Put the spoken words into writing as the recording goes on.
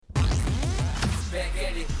The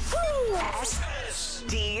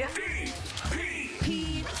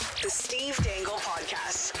Steve Dangle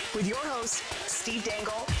Podcast with your hosts, Steve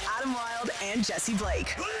Dangle, Adam Wilde, and Jesse Blake.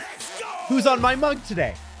 Who's on my mug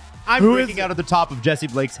today? I'm drinking out of the top of Jesse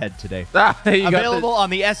Blake's head today. Available on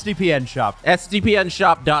the SDPN shop.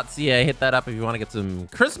 SDPNshop.ca. Hit that up if you want to get some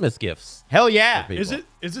Christmas gifts. Hell yeah. Is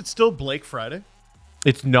it still Blake Friday?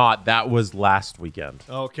 It's not. That was last weekend.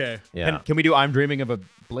 Okay. Yeah. Can we do I'm Dreaming of a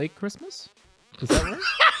Blake Christmas? Is that right?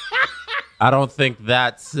 I don't think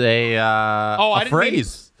that's a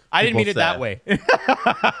phrase. I didn't mean people it that say.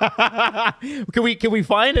 way. Can we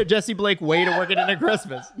find a Jesse Blake way to work it into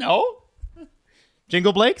Christmas? No?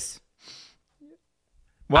 Jingle Blakes?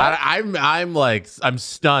 What? I'm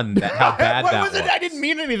stunned at how bad what that was it? I didn't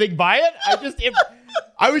mean anything by it. I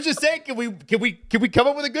was just saying, can we come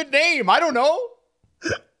up with a good name? I don't know.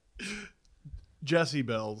 Jesse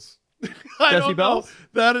Bells. Jesse Bells?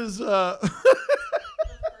 That is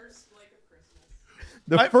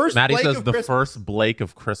The first Maddie Blake says of the Christmas. first Blake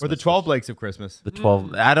of Christmas. Or the 12 Blakes of Christmas. The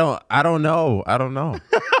 12. I don't know.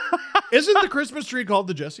 Isn't the Christmas tree called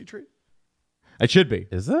the Jesse tree? It should be.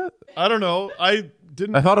 Is it? I don't know. I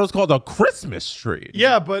thought it was called a Christmas tree.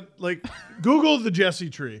 Yeah, but like Google the Jesse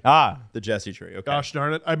tree. The Jesse tree. Okay. Gosh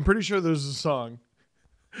darn it. I'm pretty sure there's a song.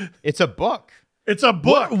 It's a book. It's a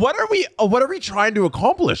book. What are we trying to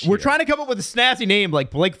accomplish? We're here? trying to come up with a snazzy name like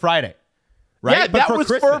Blake Friday. Right? Yeah, But that was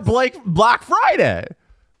Christmas. for Black Friday.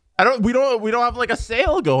 We don't have like a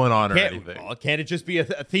sale going on or anything. Can't it just be a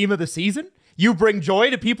theme of the season? You bring joy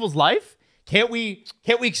to people's life? Can't we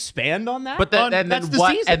expand on that? But then that's the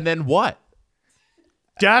what? season. And then what?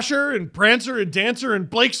 Dasher and Prancer and Dancer and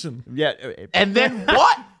Blakeson. Yeah. And then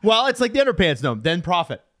what? Well, it's like the Underpants gnome. Then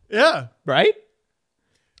profit. Yeah. Right?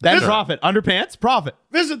 Then Sure. profit. Underpants, profit.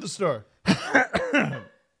 Visit the store.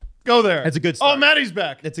 Go there. That's a good start. Oh, Maddie's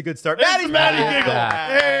back. That's a good start. Maddie's Maddie giggle.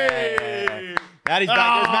 back. Hey. Maddie's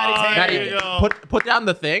back. There's Maddie's hand. Maddie, There you go. put down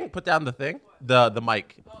the thing. Put down the thing. The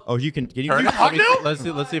mic. Oh, you can you Turn it. talk now? Let's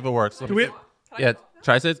see if it works. Let me we- see. Yeah.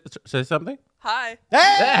 Try say something. Hi. Hey, does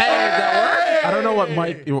that work? I don't know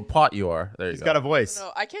what pot you are. There you He's go. got a voice.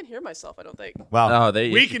 No, I can't hear myself, I don't think. Wow. Oh,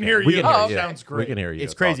 We can hear We you. can hear Oh, you. okay. Sounds great. We can hear you.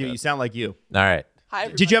 It's all crazy. good. You sound like you. All right. Hi,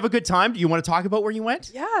 everybody. Did you have a good time? Do you want to talk about where you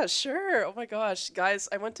went? Yeah, sure. Oh my gosh. Guys,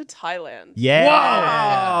 I went to Thailand.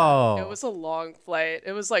 Yeah. Oh. It was a long flight.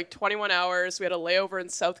 It was like 21 hours. We had a layover in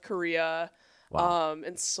South Korea,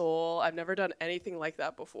 in Seoul. I've never done anything like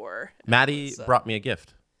that before. Maddie brought me a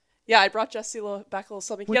gift. Yeah, I brought Jesse back a little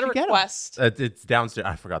something. He had a What'd you get him? request. It's downstairs.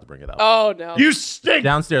 I forgot to bring it up. Oh, no. You stink.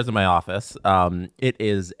 Downstairs in my office. It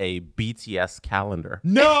is a BTS calendar.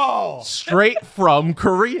 No. Straight from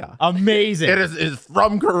Korea. Amazing. It is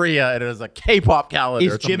from Korea. It is a K-pop calendar.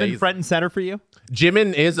 Is It's Jimin amazing. front and center for you?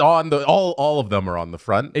 Jimin is on the all of them are on the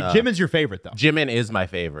front. Jimin's your favorite though. Jimin is my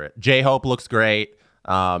favorite. J-Hope looks great.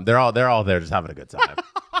 They're all there just having a good time.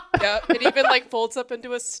 Yeah, it even like folds up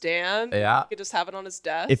into a stand. Yeah. You could just have it on his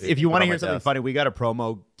desk. If you want on to my hear something desk. funny, we got a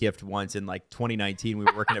promo gift once in like 2019. We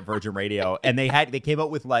were working at Virgin Radio, and they came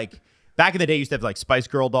out with like back in the day, used to have like Spice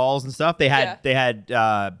Girl dolls and stuff. They had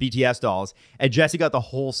BTS dolls, and Jesse got the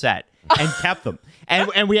whole set and kept them.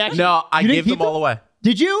 And we actually No, I You didn't gave keep them all away.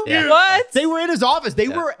 Did you? Yeah. What? They were in his office. They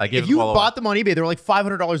were. I gave If them you all bought them on eBay, they were like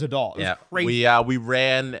 $500 a doll. It was Yeah, crazy. we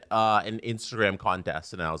ran an Instagram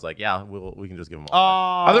contest, and I was like, yeah, we can just give them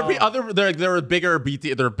all. away. They're a bigger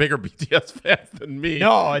BTS fans than me.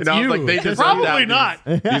 No, it's and I was you. like, they It's just probably not.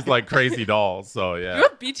 These like crazy dolls. So yeah, You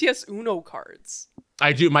have BTS Uno cards.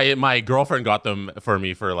 I do. My girlfriend got them for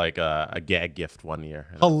me for like a gag gift one year.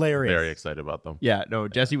 And I'm Hilarious. very excited about them. Yeah, no,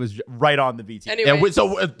 Jesse was right on the BTS. Anyway,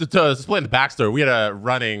 To explain the backstory, we had a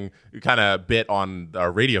running kind of bit on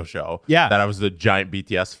our radio show. Yeah. That I was a giant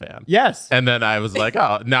BTS fan. Yes. And then I was like,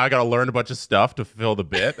 oh, now I got to learn a bunch of stuff to fulfill the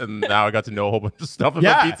bit, and now I got to know a whole bunch of stuff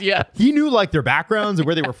about Yeah, BTS. he knew like their backgrounds and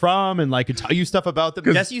where they were from, and like could tell you stuff about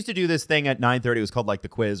them. Jesse used to do this thing at 9:30. It was called like the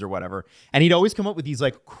quiz or whatever, and he'd always come up with these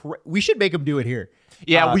like. We should make him do it here.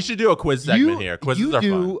 Yeah, we should do a quiz segment here. Quizzes you are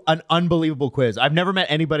do fun. an unbelievable quiz. I've never met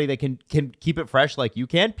anybody that can keep it fresh like you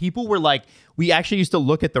can. People were like, we actually used to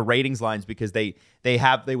look at the ratings lines because they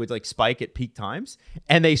would like spike at peak times,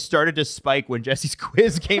 and they started to spike when Jesse's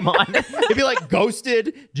quiz came on. It'd be like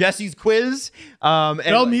ghosted Jesse's quiz. And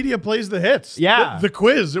Bell Media plays the hits. Yeah. The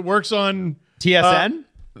quiz. It works on TSN.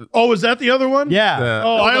 Oh, is that the other one? Yeah.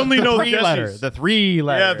 Oh, I only know three letter. Jesse's. The three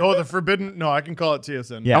letter. Yeah. Oh, the forbidden. No, I can call it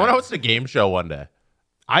TSN. Yeah. I want to host a game show one day.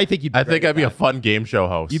 I think you'd. I think I'd be a fun game show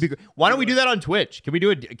host. Why don't we do that on Twitch? Can we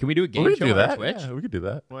do a game we show could do on that. Twitch? Yeah, we could do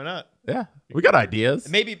that. Why not? Yeah, we got ideas.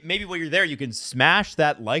 Maybe while you're there, you can smash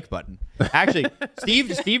that like button. Actually, Steve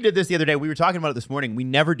did this the other day. We were talking about it this morning. We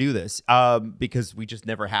never do this because we just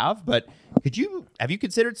never have. But have you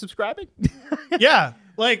considered subscribing? Yeah.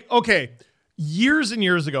 Like, okay. Years and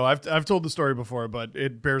years ago, I've told the story before, but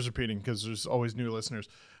it bears repeating because there's always new listeners.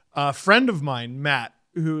 A friend of mine, Matt,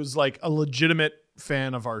 who's like a legitimate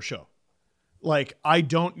fan of our show. Like, I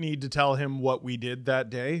don't need to tell him what we did that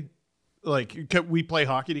day. Like, we play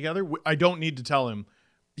hockey together. I don't need to tell him.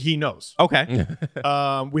 He knows. Okay.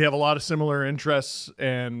 We have a lot of similar interests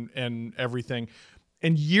and everything.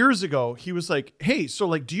 And years ago, he was like, "Hey, so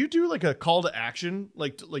like, do you do like a call to action?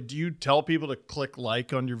 Like, do you tell people to click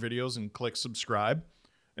like on your videos and click subscribe?"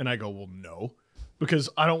 And I go, "Well, no, because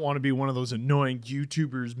I don't want to be one of those annoying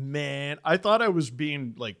YouTubers, man." I thought I was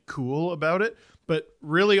being like cool about it, but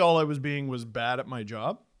really all I was being was bad at my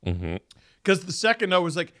job. Because the second I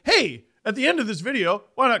was like, "Hey, at the end of this video,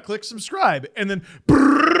 why not click subscribe?" And then,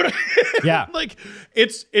 Yeah. like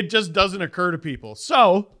it just doesn't occur to people.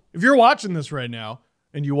 So if you're watching this right now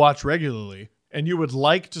and you watch regularly and you would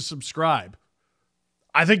like to subscribe,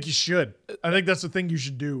 I think you should. I think that's the thing you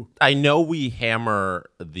should do. I know we hammer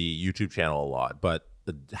the YouTube channel a lot, but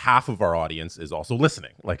half of our audience is also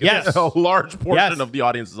listening. Like, Yes. a large portion Yes. of the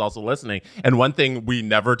audience is also listening. And one thing we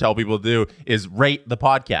never tell people to do is rate the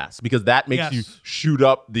podcast, because that makes you shoot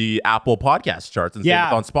up the Apple podcast charts and save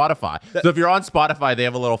it on Spotify. So if you're on Spotify, they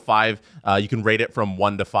have a little 5. You can rate it from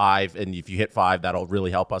 1 to 5, and if you hit 5, that'll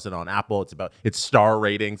really help us. And on Apple, it's star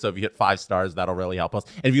rating. So if you hit 5 stars, that'll really help us.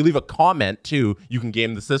 And if you leave a comment too, you can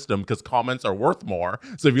game the system because comments are worth more.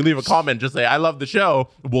 So if you leave a comment, just say, "I love the show,"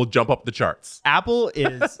 we'll jump up the charts. Apple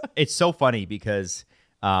it's so funny because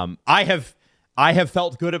I have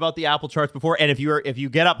felt good about the Apple charts before, and if you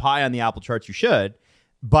get up high on the Apple charts, you should.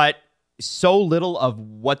 But so little of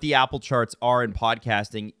what the Apple charts are in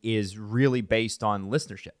podcasting is really based on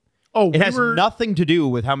listenership. Oh, it has nothing to do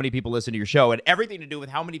with how many people listen to your show, and everything to do with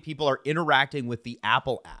how many people are interacting with the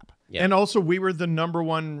Apple app. Yeah. And also, we were the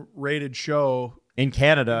 #1 rated show In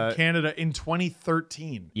Canada. in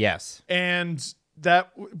 2013. Yes. And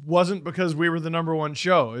that wasn't because we were the #1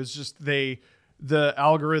 show. It's just the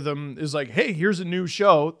algorithm is like, "Hey, here's a new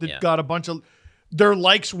show that got a bunch of..." Their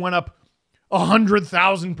likes went up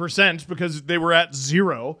 100,000% because they were at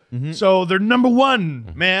 0. So they're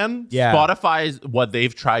 #1, man. Yeah. Spotify's, what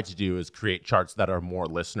they've tried to do is create charts that are more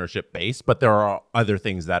listenership based, but there are other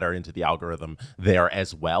things that are into the algorithm there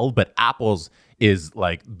as well. But Apple's is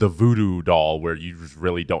like the voodoo doll where you just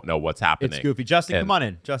really don't know what's happening. It's goofy. Justin, come on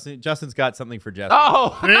in. Justin's got something for Jesse.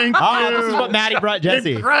 Oh, Thank you. This is what Maddie brought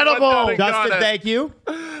Jesse. Incredible. Got Justin, it. thank you.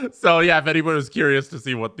 So yeah, if anyone was curious to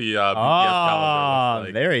see what the BTS calendar looks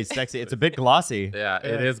like. Very sexy. It's a bit glossy. Yeah,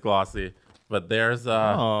 it is glossy. But there's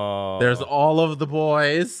all of the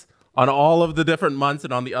boys on all of the different months,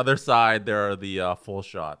 and on the other side there are the full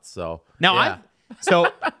shots. So Now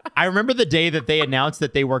I remember the day that they announced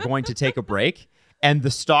that they were going to take a break, and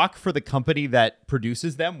the stock for the company that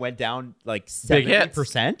produces them went down like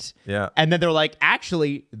 70%. Yeah. And then they're like,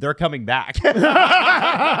 actually, they're coming back. I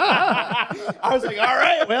was like, all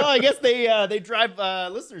right, well, I guess they drive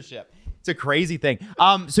listenership. It's a crazy thing.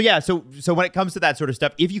 So when it comes to that sort of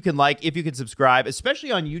stuff, if you can subscribe,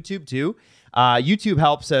 especially on YouTube too. YouTube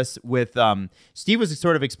helps us with Steve was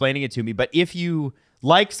sort of explaining it to me, but if you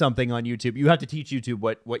like something on YouTube, you have to teach YouTube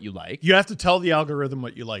what you like. You have to tell the algorithm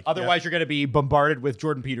what you like. Otherwise, you're going to be bombarded with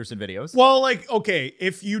Jordan Peterson videos. Well, like, okay,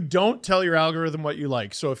 if you don't tell your algorithm what you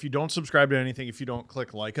like, so if you don't subscribe to anything, if you don't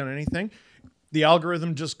click like on anything, the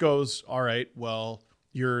algorithm just goes, "All right, well,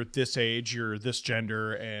 you're this age, you're this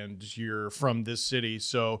gender, and you're from this city,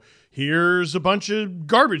 so here's a bunch of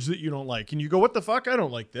garbage that you don't like." And you go, "What the fuck? I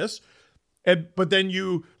don't like this." But then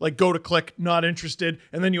you like go to click not interested,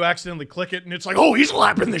 and then you accidentally click it, and it's like, "Oh, he's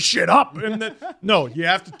lapping this shit up." And then no, you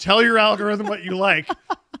have to tell your algorithm what you like.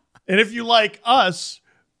 And if you like us,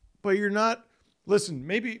 but you're not, listen,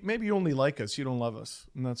 maybe you only like us, you don't love us,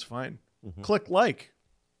 and that's fine. Click like.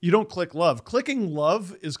 You don't click love. Clicking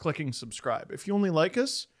love is clicking subscribe. If you only like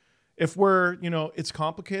us, if we're, it's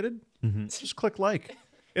complicated, just click like.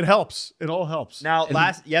 It helps. It all helps. Now,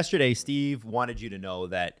 yesterday, Steve wanted you to know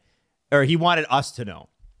that, or he wanted us to know,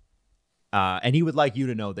 and he would like you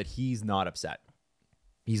to know that he's not upset.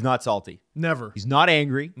 He's not salty. Never. He's not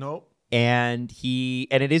angry. Nope. And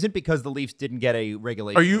it isn't because the Leafs didn't get a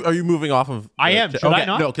regulation. Are you moving off of? I am. Should I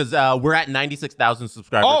not? No, because we're at 96,000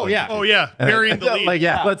 subscribers. Oh yeah. Oh yeah. Burying the lead. Like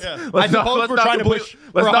let's suppose we're trying to push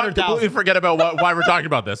for let's not 100,000. completely forget about why we're talking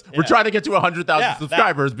about this. We're trying to get to 100,000 Yeah,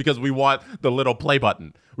 subscribers because we want the little play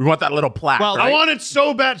button. We want that little plaque. Well, right? I want it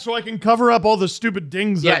so bad so I can cover up all the stupid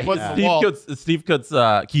dings that I put in the wall. Steve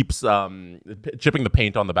Kutz keeps chipping the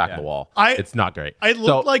paint on the back of the wall. It's not great. I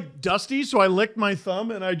looked like Dusty, so I licked my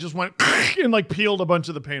thumb and I just went and like peeled a bunch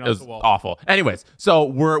of the paint off the wall. Awful. Anyways, so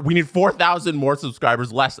we need 4,000 more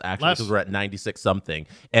subscribers, less actually, because we're at 96 something,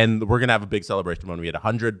 and we're gonna have a big celebration when we hit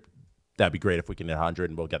 100. That'd be great if we can hit 100,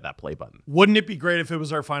 and we'll get that play button. Wouldn't it be great if it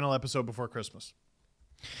was our final episode before Christmas?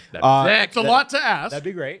 It's a lot to ask. That'd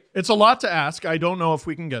be great. It's a lot to ask. I don't know if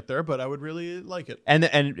we can get there, but I would really like it.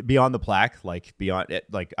 And beyond the plaque, like beyond it,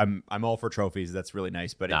 like I'm all for trophies. That's really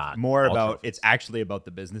nice, but it's more about trophies. It's actually about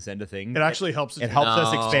the business end of things. It actually helps. It helps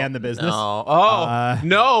us expand the business.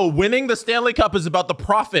 No, winning the Stanley Cup is about the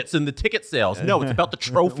profits and the ticket sales. No, it's about the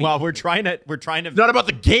trophy. Well, we're trying to It's not about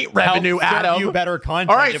the gate revenue, help serve Adam. you better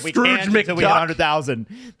content. All right, if we Scrooge can until we get McDuck. 100,000.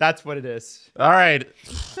 That's what it is. All right,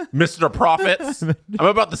 Mr. Profits.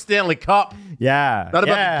 I'm about the Stanley Cup, Yeah, not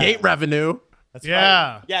about the gate revenue. That's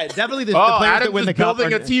Yeah. right. Yeah, definitely the players Adam's that win the just cup.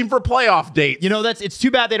 building a team for playoff dates. You know, it's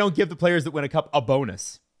too bad they don't give the players that win a cup a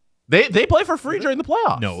bonus. They play for free during the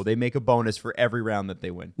playoffs. No, they make a bonus for every round that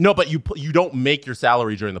they win. No, but you don't make your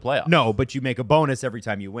salary during the playoffs. No, but you make a bonus every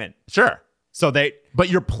time you win. Sure. So But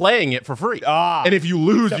you're playing it for free. And if you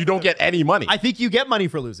lose, you don't get any money. I think you get money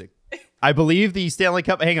for losing. I believe the Stanley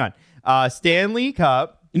Cup. Hang on, Stanley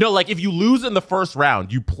Cup. You know, like if you lose in the first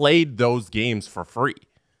round, you played those games for free.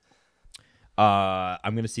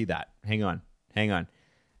 I'm gonna see that. Hang on.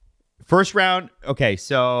 First round. Okay,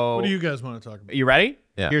 so What do you guys want to talk about? you ready?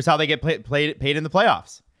 Yeah. Here's how they get paid in the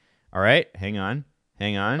playoffs. All right. Hang on.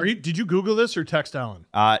 Did you Google this or text Alan?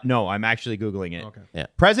 No, I'm actually Googling it. Okay. Yeah.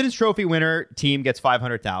 President's Trophy winner team gets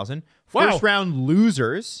 $500,000. Wow. First round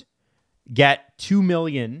losers get $2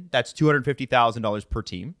 million. That's $250,000 per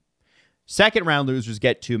team. Second round losers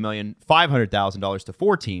get $2,500,000 to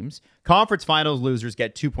 4 teams. Conference finals losers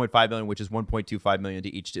get $2.5 million, which is $1.25 million to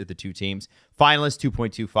each of the 2 teams. Finalists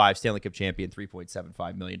 $2.25. Stanley Cup champion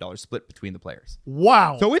 $3.75 million split between the players.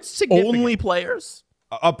 Wow. So it's significant. Only players?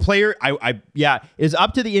 A player, is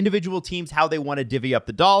up to the individual teams how they want to divvy up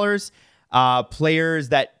the dollars. Players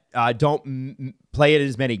that don't play it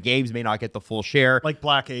as many games may not get the full share. like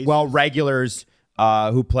Black Ace. Well, regulars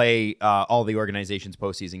who play all the organization's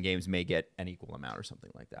postseason games may get an equal amount or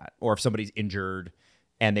something like that. Or if somebody's injured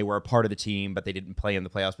and they were a part of the team, but they didn't play in the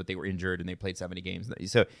playoffs, but they were injured and they played 70 games.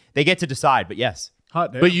 So they get to decide, but yes.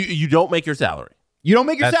 Hot damn. But you don't make your salary. You don't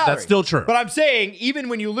make your salary. That's still true. But I'm saying, even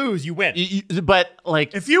when you lose, you win. But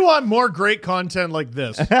like, If you want more great content like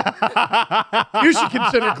this, you should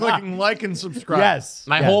consider clicking like and subscribe. Yes.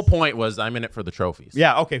 my whole point was I'm in it for the trophies.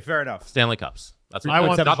 Yeah, okay, fair enough. Stanley Cups. That's I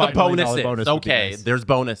want not the the $5 million bonuses. bonus would be Okay, nice. there's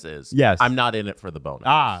bonuses. Yes. I'm not in it for the bonus.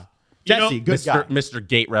 Jesse, good guy. Mr.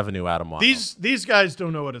 Gate Revenue, Adam Wild. These guys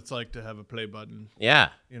don't know what it's like to have a play button. Yeah.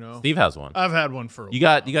 You know. Steve has one. I've had one for a You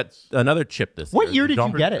got another chip this year. What year did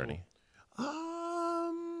John you get it? Journey.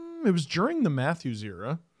 It was during the Matthews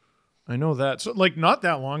era. I know that. So like not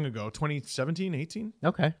that long ago, 2017, 18,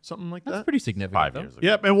 Okay. something like That's that. pretty significant. 5 though. years ago.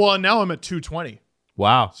 Yep. And well, now I'm at 220.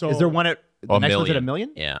 Wow. So- Is there one at the next one's at $1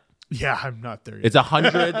 million? Yeah. Yeah, I'm not there yet. It's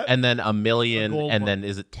 100 and then $1 million A gold and one. then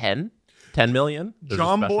is it 10? 10 million? There's a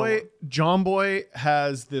special one? John Boy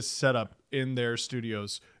has this setup in their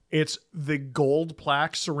studios. It's the gold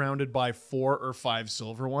plaque surrounded by 4 or 5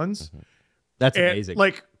 silver ones. That's And, amazing.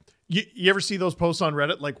 like, you ever see those posts on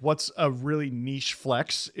Reddit? Like, what's a really niche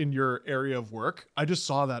flex in your area of work? I just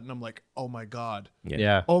saw that and I'm like, oh my God.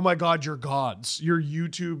 yeah. Oh my God, you're gods. You're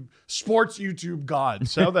sports YouTube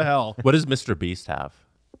gods. How the hell? What does Mr. Beast have?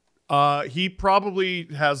 He probably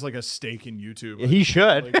has like a stake in YouTube. He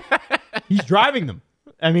should. He's driving them.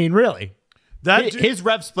 I mean, really. That His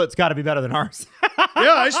rev split's got to be better than ours.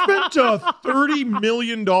 yeah, I spent $30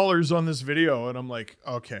 million on this video, and I'm like,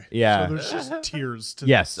 okay. Yeah. So there's just tears to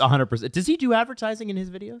Yes, this. 100%. Does he do advertising in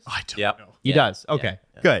his videos? I don't Yep. know. He Yeah. does. Okay.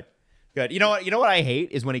 Good. You know what I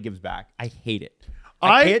hate is when he gives back. I hate it.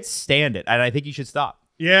 I- I can't stand it, and I think he should stop.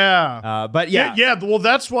 Yeah. But yeah. Yeah. Well,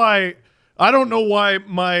 that's why I don't know why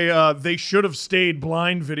my "They Should Have Stayed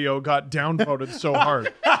Blind" video got downvoted so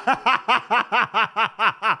hard.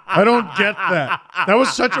 I don't get that. That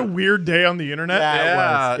was such a weird day on the internet.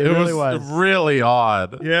 Yeah, it really was. really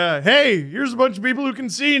odd. Yeah. Hey, here's a bunch of people who can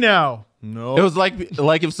see now. No. It was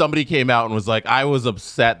like if somebody came out and was like, I was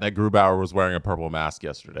upset that Grubauer was wearing a purple mask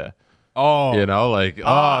yesterday. Oh,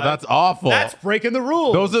 that's awful. That's breaking the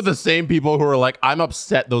rules. Those are the same people who are like, I'm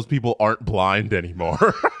upset those people aren't blind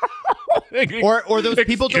anymore. or those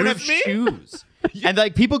people don't have Excuse me? shoes. And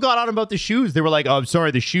like people got on about the shoes. They were like, "Oh, I'm sorry,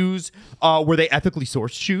 the shoes were they ethically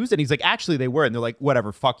sourced shoes?" And he's like, "Actually, they were." And they're like,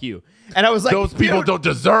 "Whatever, fuck you." And I was like, Those people don't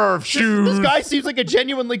deserve shoes. This guy seems like a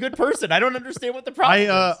genuinely good person. I don't understand what the problem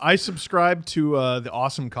is. I subscribe to the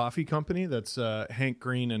awesome coffee company. That's Hank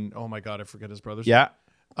Green and oh my god, I forget his brother's Yeah.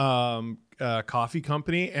 coffee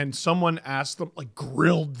company, and someone asked them, like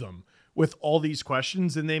grilled them with all these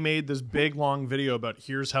questions, and they made this big long video about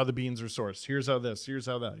here's how the beans are sourced, here's how this, here's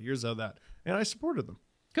how that, here's how that, and I supported them.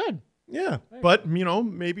 Good. Yeah, but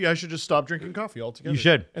maybe I should just stop drinking coffee altogether. You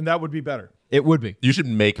should, and that would be better. It would be. You should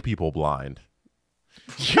make people blind.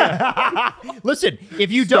 Listen,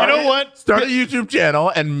 if you don't, You know what? Start a YouTube channel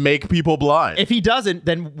and make people blind. if he doesn't,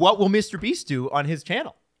 then what will Mr. Beast do on his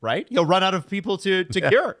channel? Right? He'll run out of people to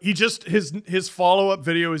cure. He just his follow-up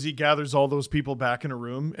video is he gathers all those people back in a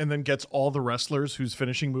room and then gets all the wrestlers whose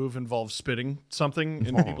finishing move involves spitting something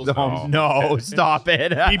in people's mouths. No, stop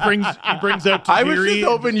it. He brings out I was Tajiri just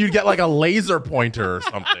hoping you'd get like a laser pointer or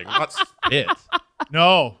something, not spit.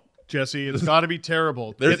 No, Jesse, it's got to be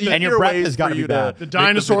terrible. There's Get the, and your easier breath ways has gotta for be you bad. to the make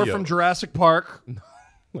dinosaur video. from Jurassic Park.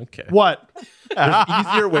 Okay. What? There's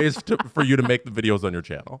easier ways for you to make the videos on your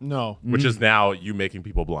channel. No. Which is now you making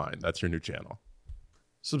people blind. That's your new channel.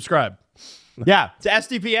 Subscribe. Yeah, to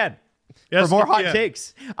SDPN Yes, for more hot yeah.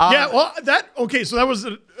 takes. Yeah, well, okay, so that was,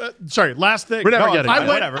 sorry, last thing. We're never getting it.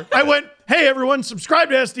 Whatever. I went, hey, everyone, subscribe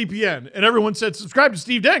to SDPN. And everyone said, subscribe to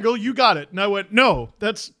Steve Dangle. You got it. And I went, no,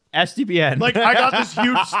 that's, SDPN. like, I got this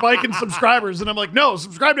huge spike in subscribers. And I'm like, no,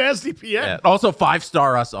 subscribe to SDPN. Yeah. Also,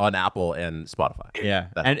 5-star us on Apple and Spotify. yeah.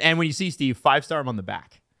 And when you see Steve, 5-star him on the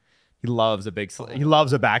back. He loves a big he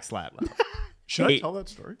loves a back slap. Should I tell that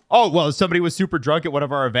story? Oh, well, somebody was super drunk at one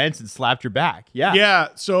of our events and slapped your back. Yeah. Yeah.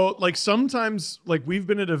 So, like, sometimes, like, we've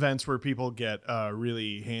been at events where people get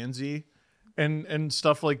really handsy and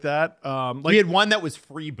stuff like that. We had one that was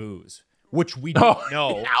free booze, which we didn't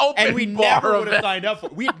know. And we never would have signed up for.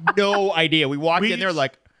 We had no idea. We walked in there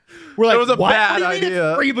like, we're like, It was a what? bad What do you mean it's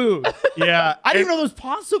idea. free booze? Yeah. I didn't even know that was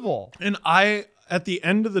possible. And at the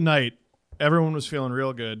end of the night, everyone was feeling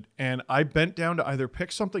real good. And I bent down to either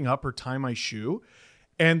pick something up or tie my shoe.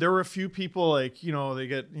 And there were a few people like, they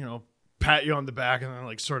get, pat you on the back and then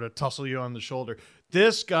like sort of tussle you on the shoulder.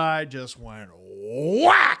 This guy just went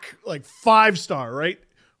whack, like 5-star,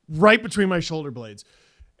 right between my shoulder blades.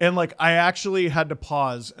 And like, I actually had to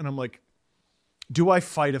pause and I'm like, do I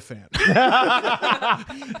fight a fan?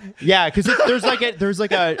 Yeah, because there's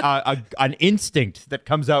like an instinct that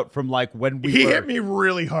comes out from like when we He were, hit me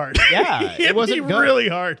really hard. Yeah, He hit it wasn't me good. really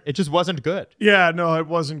hard. It just wasn't good. Yeah, no, it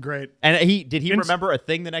wasn't great. And did he remember a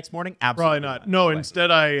thing the next morning? Absolutely Probably not. No,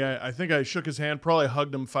 instead I think I shook his hand, probably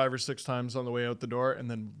hugged him 5 or 6 times on the way out the door,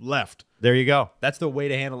 and then left. There you go. That's the way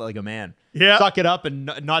to handle it like a man. Yeah. Suck it up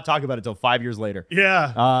and not talk about it until 5 years later.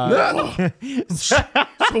 Yeah.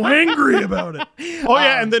 So angry about it. Oh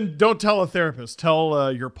yeah, and then don't tell a therapist.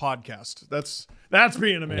 Tell your podcast. That's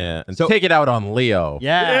being a man. Yeah. And take it out on Leo.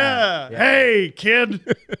 Yeah. Hey, kid.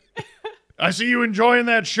 I see you enjoying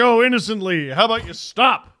that show innocently. How about you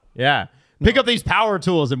stop? Yeah. Pick up these power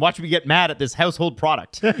tools and watch me get mad at this household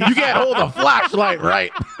product. You can't hold a flashlight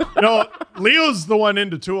right. No, Leo's the one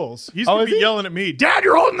into tools. He's gonna is be he? yelling at me. Dad,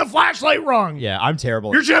 you're holding the flashlight wrong. Yeah, I'm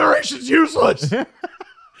terrible. Your generation's useless.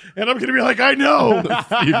 And I'm gonna be like, I know.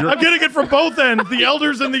 I'm getting it from both ends, the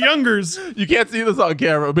elders and the youngers. You can't see this on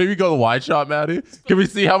camera. Maybe go to the wide shot, Maddie. Can we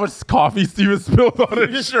see how much coffee Steve has spilled on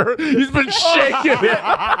his shirt? He's been shaking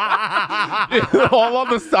it. All on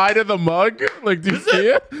the side of the mug. Like, do you see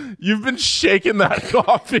it? You've been shaking that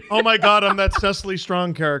coffee. Oh my God, I'm that Cecily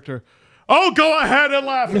Strong character. Oh, go ahead and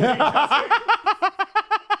laugh at me.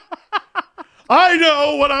 I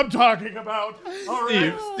know what I'm talking about. All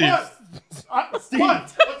right. Steve.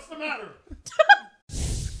 What? What's the matter?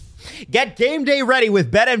 Get game day ready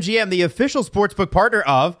with BetMGM, the official sportsbook partner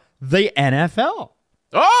of the NFL.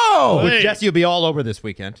 Oh! Which Jesse will be all over this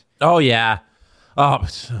weekend. Oh, yeah. Oh,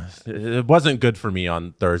 it wasn't good for me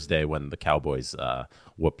on Thursday when the Cowboys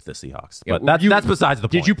whooped the Seahawks. But that's besides the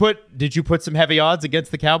point. Did you put some heavy odds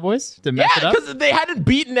against the Cowboys to mess it Yeah, up? because they hadn't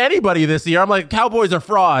beaten anybody this year. I'm like, Cowboys are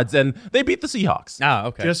frauds, and they beat the Seahawks. Oh,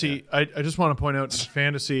 okay. Jesse, I just want to point out in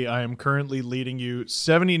fantasy, I am currently leading you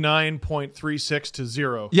 79.36 to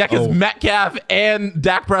 0. Yeah, because Metcalf and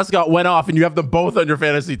Dak Prescott went off, and you have them both on your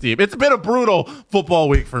fantasy team. It's been a brutal football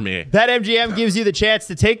week for me. BetMGM gives you the chance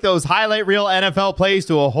to take those highlight reel NFL plays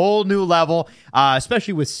to a whole new level,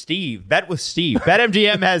 especially with Steve. Bet with Steve. BetMGM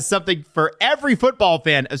BetMGM has something for every football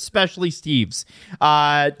fan, especially Steve's.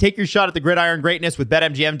 Take your shot at the gridiron greatness with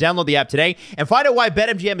BetMGM. Download the app today and find out why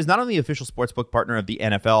BetMGM is not only the official sportsbook partner of the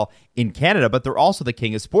NFL in Canada, but they're also the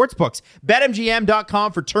king of sportsbooks.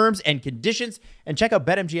 BetMGM.com for terms and conditions, and check out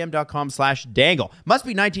BetMGM.com/dangle. Must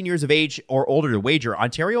be 19 years of age or older to wager.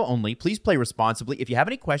 Ontario only. Please play responsibly. If you have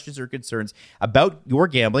any questions or concerns about your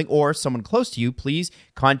gambling or someone close to you, please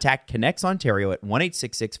contact Connects Ontario at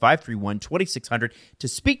 1-866-531-2600 to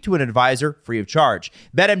speak to an advisor free of charge.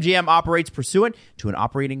 BetMGM operates pursuant to an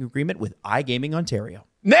operating agreement with iGaming Ontario.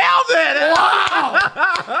 Nailed it!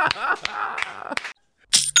 Wow!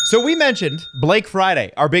 So we mentioned Blake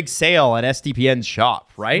Friday, our big sale on SDPN's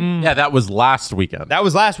shop, right? Yeah, that was last weekend. That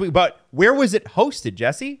was last week, but where was it hosted,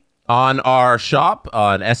 Jesse? On our shop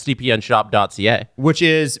on sdpnshop.ca. Which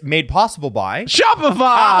is made possible by Shopify!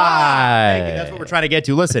 Thank you. That's what we're trying to get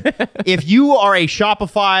to. Listen, if you are a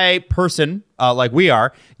Shopify person like we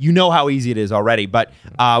are, you know how easy it is already. But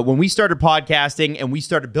when we started podcasting and we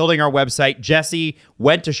started building our website, Jesse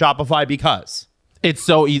went to Shopify because... It's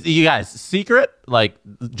so easy. You guys, secret, like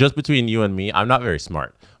just between you and me, I'm not very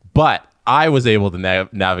smart, but I was able to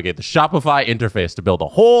navigate the Shopify interface to build a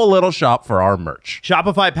whole little shop for our merch.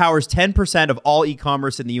 Shopify powers 10% of all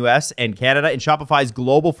e-commerce in the US and Canada, and Shopify's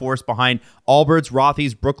global force behind Allbirds,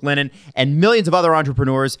 Rothy's, Brooklinen, and millions of other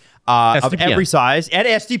entrepreneurs of every size, and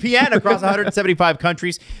SDPN across 175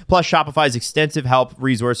 countries. Plus, Shopify's extensive help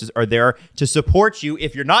resources are there to support you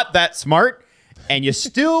if you're not that smart and you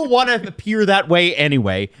still want to appear that way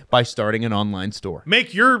anyway by starting an online store.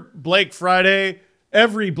 Make your Blake Friday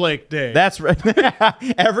every Blake day. That's right.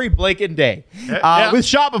 Every Blake and day. With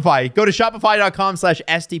Shopify, go to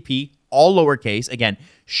shopify.com/SDP, all lowercase. Again,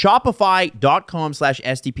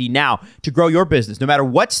 shopify.com/SDP now to grow your business, no matter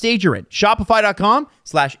what stage you're in.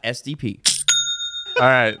 Shopify.com/SDP. All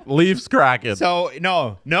right, Leafs Kraken. So,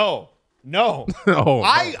 no. Oh,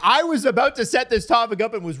 I was about to set this topic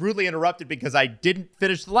up and was rudely interrupted because I didn't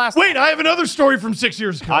finish the last Wait, I have another story from 6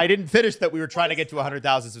 years ago. I didn't finish that we were trying to get to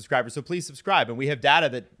 100,000 subscribers. So please subscribe. And we have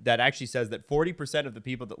data that actually says that 40% of the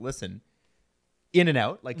people that listen in and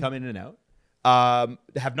out, like come in and out,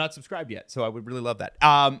 have not subscribed yet. So I would really love that.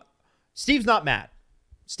 Steve's not mad.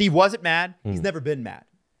 Steve wasn't mad. He's never been mad.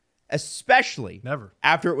 Especially Never.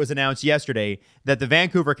 after it was announced yesterday that the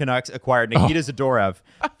Vancouver Canucks acquired Nikita Zadorov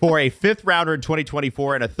for a 5th rounder in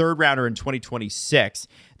 2024 and a 3rd rounder in 2026.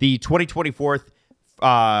 The 2024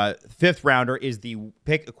 5th rounder is the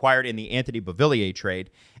pick acquired in the Anthony Beauvillier trade.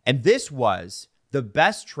 And this was the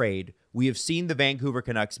best trade we have seen the Vancouver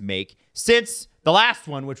Canucks make since the last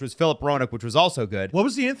one, which was Philip Hronek, which was also good. What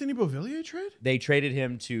was the Anthony Beauvillier trade? They traded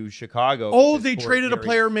him to Chicago. Oh, they traded a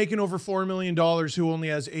player making over $4 million who only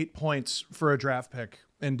has 8 points for a draft pick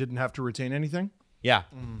and didn't have to retain anything? Yeah.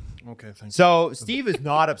 Okay, thanks. So Steve is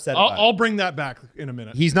not upset about it. I'll bring that back in a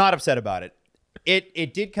minute. He's not upset about it.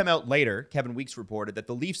 It did come out later. Kevin Weeks reported that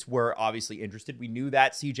the Leafs were obviously interested. We knew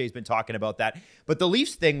that. CJ's been talking about that. But the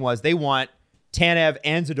Leafs thing was they want Tanev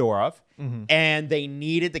and Zadorov, and they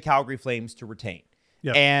needed the Calgary Flames to retain.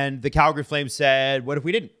 Yep. And the Calgary Flames said, what if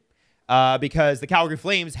we didn't? Because the Calgary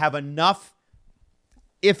Flames have enough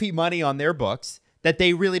iffy money on their books that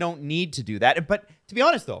they really don't need to do that. But to be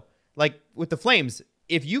honest, though, like with the Flames,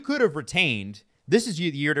 if you could have retained, this is the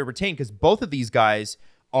year to retain because both of these guys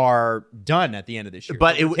are done at the end of this year.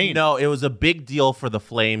 But it was a big deal for the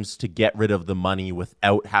Flames to get rid of the money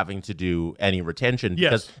without having to do any retention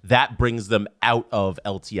because that brings them out of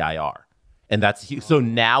LTIR. And that's so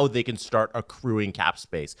now they can start accruing cap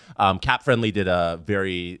space. Cap Friendly did a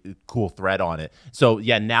very cool thread on it. So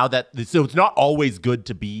yeah, so it's not always good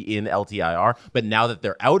to be in LTIR, but now that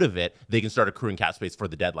they're out of it, they can start accruing cap space for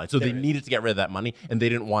the deadline. So they needed to get rid of that money, and they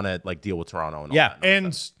didn't want to like deal with Toronto. And all that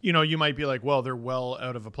and you might be like, well, they're well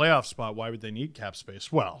out of a playoff spot. Why would they need cap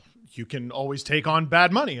space? Well, you can always take on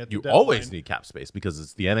bad money at the deadline. Always need cap space because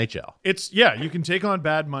it's the NHL. You can take on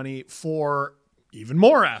bad money for even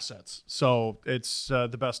more assets. So it's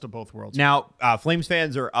the best of both worlds. Now, Flames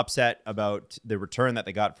fans are upset about the return that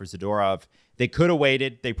they got for Zadorov. They could have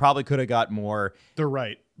waited. They probably could have got more. They're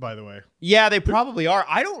right, by the way. Yeah, they probably are.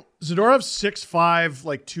 Zadorov's 6'5",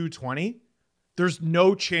 like 220. There's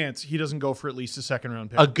no chance he doesn't go for at least a second round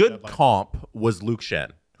pick. A good comp was Luke Schenn,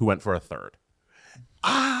 who went for a 3rd.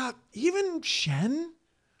 Even Schenn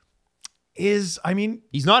is,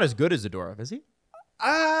 he's not as good as Zadorov, is he?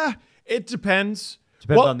 It depends.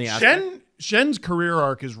 Depends on the aspect. Schen's career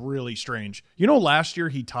arc is really strange. You know, last year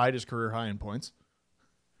he tied his career high in points.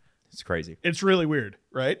 It's crazy. It's really weird,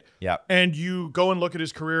 right? Yeah. And you go and look at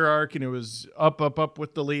his career arc, and it was up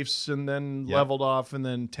with the Leafs, and then leveled off, and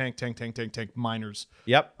then tank, minors.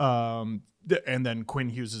 Yep. And then Quinn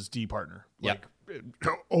Hughes' D partner. Yep.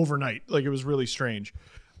 Overnight. Like, it was really strange.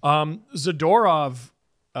 Zadorov,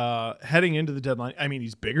 heading into the deadline, I mean,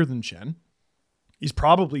 he's bigger than Shen. He's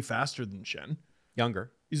probably faster than Shen.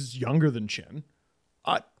 Younger. He's younger than Shen.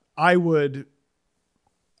 I would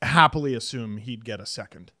happily assume he'd get a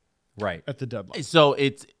second Right. at the deadline. So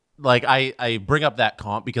it's like I bring up that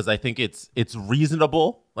comp because I think it's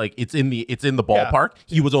reasonable. Like it's in the ballpark.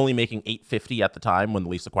 He was only making $850 at the time when the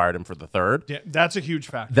Leafs acquired him for the third. Yeah, that's a huge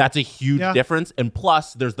factor. That's a huge difference. And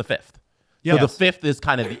plus, there's the fifth. Yes. So the fifth is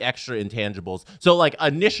kind of the extra intangibles. So like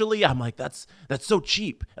initially, I'm like, that's so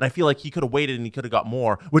cheap, and I feel like he could have waited and he could have got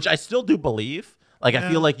more, which I still do believe. Like I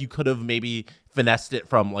feel like you could have maybe finessed it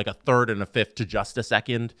from like a third and a fifth to just a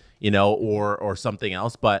second, or something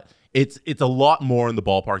else. But it's a lot more in the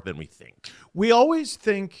ballpark than we think. We always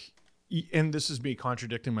think, and this is me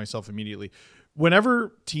contradicting myself immediately,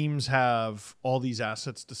 whenever teams have all these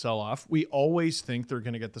assets to sell off, we always think they're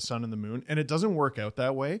going to get the sun and the moon, and it doesn't work out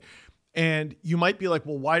that way. And you might be like,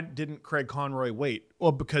 well, why didn't Craig Conroy wait?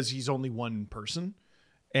 Well, because he's only one person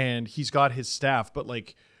and he's got his staff, but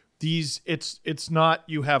like it's not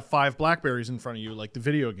you have 5 blackberries in front of you like the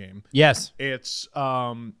video game. Yes. It's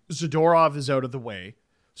Zadorov is out of the way.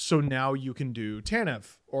 So now you can do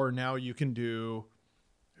Tanev, or now you can do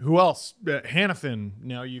who else? Hannafin.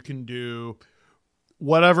 Now you can do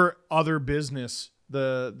whatever other business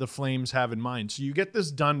the Flames have in mind. So you get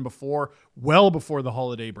this done well before the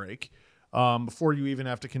holiday break, before you even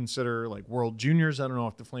have to consider like World Juniors. I don't know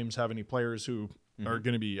if the Flames have any players who are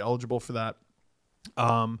going to be eligible for that.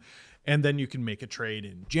 And then you can make a trade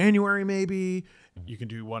in January, maybe. You can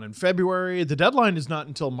do one in February. The deadline is not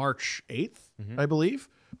until March 8th, I believe.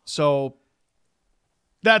 So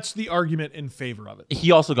that's the argument in favor of it.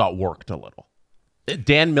 He also got worked a little.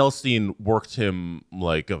 Dan Milstein worked him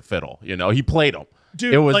like a fiddle. He played him.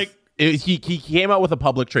 Dude, it was he came out with a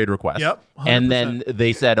public trade request. Yep, 100%. And then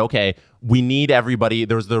they said, okay, we need everybody.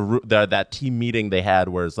 There was that team meeting they had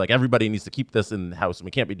where it's like everybody needs to keep this in the house and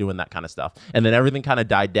we can't be doing that kind of stuff. And then everything kind of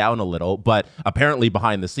died down a little, but apparently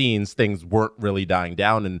behind the scenes things weren't really dying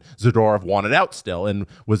down, and Zadorov wanted out still and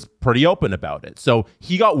was pretty open about it. So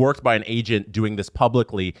he got worked by an agent doing this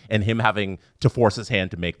publicly and him having to force his hand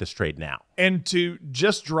to make this trade now. And to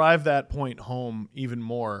just drive that point home even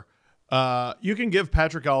more, you can give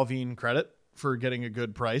Patrick Alvin credit for getting a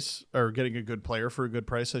good price, or getting a good player for a good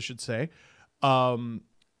price, I should say. Dan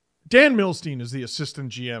Milstein is the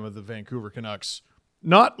assistant GM of the Vancouver Canucks.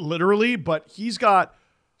 Not literally, but he's got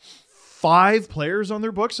 5 players on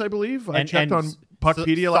their books, I believe. I checked on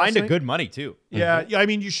Puckpedia last night. Signed a good money too. Yeah, I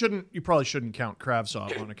mean, you probably shouldn't count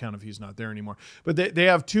Kravtsov on account of he's not there anymore. But they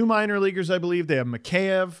have 2 minor leaguers, I believe. They have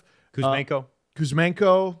Mikheyev,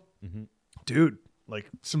 Kuzmenko. Dude. Like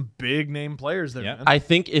some big name players there. Yeah. Man. I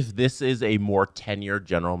think if this is a more tenured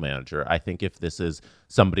general manager, I think if this is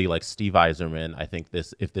somebody like Steve Yzerman, I think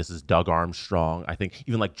if this is Doug Armstrong, I think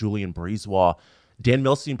even like Julian Breezewall, Dan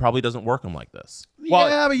Milstein probably doesn't work him like this. Well,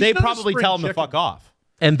 yeah, but they probably tell him to fuck off.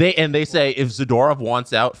 And they say if Zadorov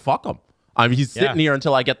wants out, fuck him. I mean, he's sitting here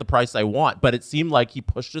until I get the price I want. But it seemed like he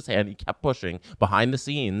pushed his hand. He kept pushing behind the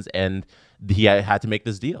scenes, and he had to make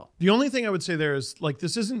this deal. The only thing I would say there is, like,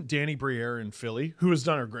 this isn't Danny Briere in Philly, who has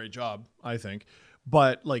done a great job, I think.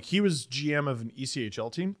 But, like, he was GM of an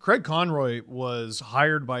ECHL team. Craig Conroy was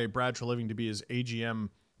hired by Brad Treliving to be his AGM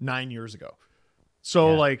 9 years ago.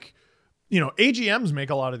 So, like, AGMs make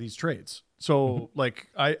a lot of these trades. So, like,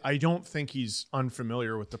 I don't think he's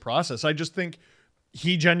unfamiliar with the process. I just think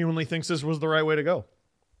he genuinely thinks this was the right way to go.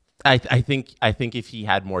 I think if he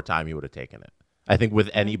had more time, he would have taken it. I think with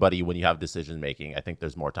anybody, when you have decision making, I think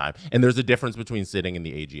there's more time, and there's a difference between sitting in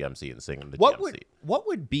the AGM seat and sitting in the GM seat. What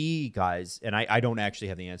would be, guys? And I don't actually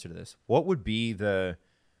have the answer to this. What would be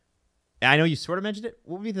I know you sort of mentioned it.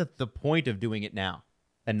 What would be the point of doing it now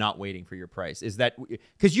and not waiting for your price? Is that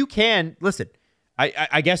because you can listen?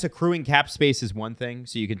 I guess accruing cap space is one thing,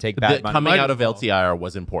 so you can take bad money. Coming out of LTIR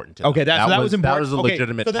was important to them. Okay, that was important. That was a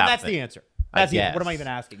legitimate. So then that's the answer. That's the answer. What am I even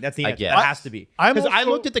asking? That's the answer. That has to be. Because I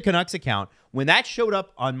looked at the Canucks account when that showed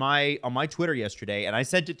up on my Twitter yesterday, and I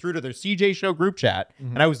sent it through to their CJ Show group chat,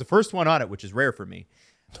 and I was the first one on it, which is rare for me.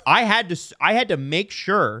 I had to make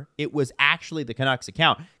sure it was actually the Canucks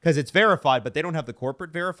account because it's verified, but they don't have the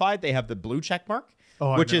corporate verified. They have the blue check mark,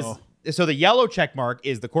 which is. So the yellow check mark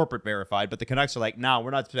is the corporate verified, but the Canucks are like, no, we're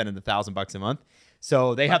not spending $1,000 a month.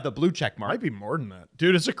 So they have the blue check mark. Might be more than that.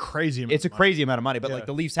 Dude, it's a crazy amount. It's a crazy amount of money, but Yeah. like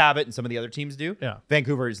the Leafs have it and some of the other teams do. Yeah.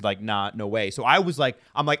 Vancouver is like, nah, no way. So I was like,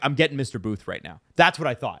 I'm getting Mr. Booth right now. That's what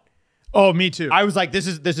I thought. Oh, me too. I was like, this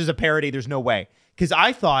is a parody. There's no way. Because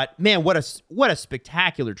I thought, man, what a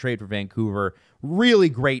spectacular trade for Vancouver. Really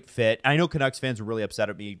great fit. I know Canucks fans were really upset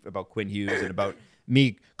at me about Quinn Hughes and about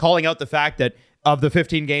me calling out the fact that of the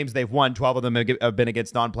 15 games they've won, 12 of them have been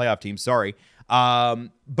against non-playoff teams. Sorry.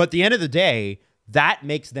 But at the end of the day, that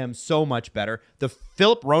makes them so much better. The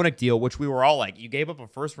Philip Roenick deal, which we were all like, you gave up a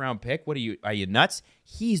first-round pick? Are you nuts?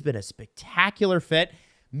 He's been a spectacular fit.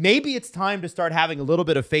 Maybe it's time to start having a little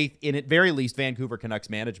bit of faith in, at very least, Vancouver Canucks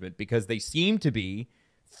management, because they seem to be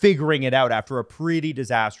figuring it out after a pretty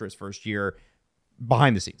disastrous first year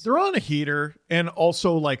behind the scenes. They're on a heater, and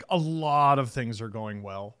also like a lot of things are going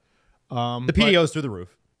well. The PDO's through the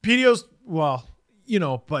roof. PDO's, well,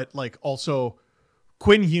 but like also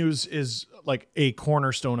Quinn Hughes is like a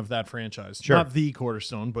cornerstone of that franchise. Sure. Not the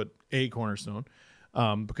cornerstone, but a cornerstone,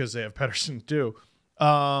 because they have Pettersson too.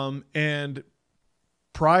 And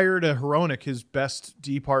prior to Hronek, his best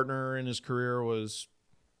D partner in his career was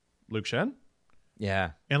Luke Shen.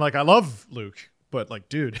 Yeah. And like, I love Luke, but like,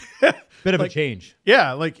 dude, Bit of like, a change.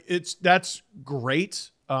 yeah, like that's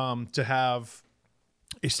great to have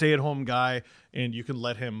a stay-at-home guy and you can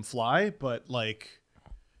let him fly, but like,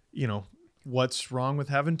 what's wrong with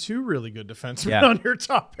having two really good defensemen on your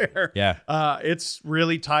top pair? Yeah. It's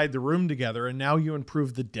really tied the room together, and now you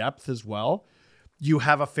improve the depth as well. You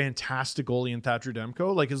have a fantastic goalie in Thatcher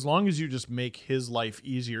Demko. Like, as long as you just make his life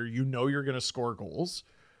easier, you're going to score goals.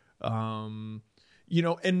 And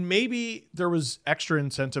maybe there was extra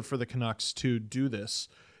incentive for the Canucks to do this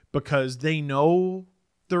because they know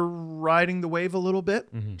they're riding the wave a little bit,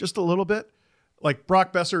 just a little bit. Like,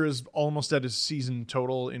 Brock Besser is almost at his season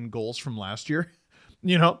total in goals from last year.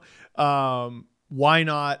 Why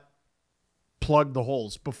not plug the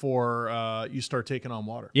holes before you start taking on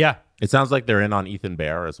water? Yeah. It sounds like they're in on Ethan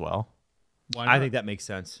Bear as well. Why not? I think that makes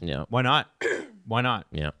sense. Yeah. Why not? Why not?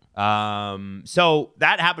 Yeah. So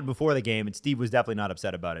that happened before the game, and Steve was definitely not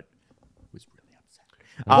upset about it. He was really upset.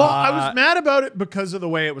 Well, I was mad about it because of the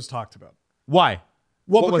way it was talked about. Why?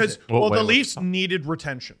 Well, What was because it? the Leafs needed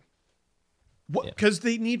retention. Because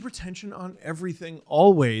they need retention on everything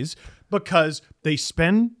always, because they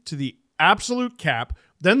spend to the absolute cap.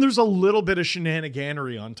 Then there's a little bit of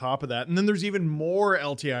shenaniganery on top of that. And then there's even more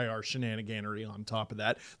LTIR shenaniganery on top of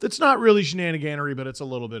that. That's not really shenaniganery, but it's a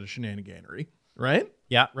little bit of shenaniganery, right?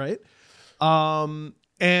 Yeah. Right?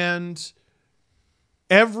 And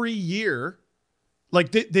every year,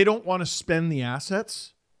 like they don't want to spend the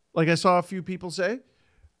assets. Like I saw a few people say,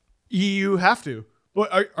 you have to.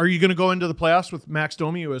 Are you going to go into the playoffs with Max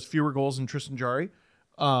Domi, who has fewer goals than Tristan Jarry,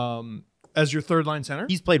 as your third line center?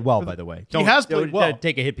 He's played well, by the way. He has played well.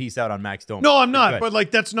 Take a hit piece out on Max Domi. No, I'm not. Good. But like,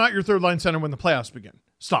 that's not your third line center when the playoffs begin.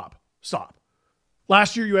 Stop.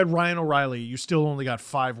 Last year you had Ryan O'Reilly. You still only got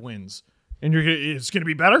 5 wins, and it's going to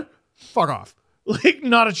be better? Fuck off. Like,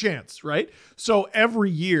 not a chance, right? So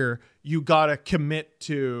every year you got to commit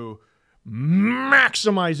to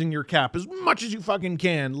maximizing your cap as much as you fucking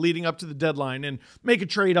can leading up to the deadline, and make a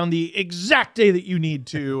trade on the exact day that you need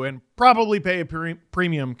to, and probably pay a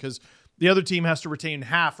premium because the other team has to retain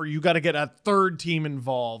half, or you got to get a third team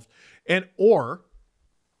involved. Like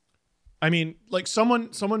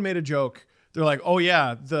someone made a joke. They're like, oh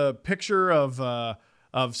yeah, the picture of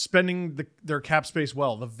spending their cap space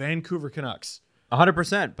well, the Vancouver Canucks.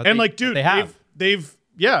 100%. But Dude, they have. They've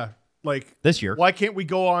like This year. Why can't we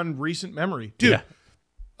go on recent memory? Dude,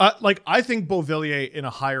 I think Beauvillier in a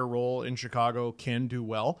higher role in Chicago can do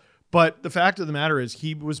well. But the fact of the matter is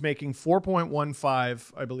he was making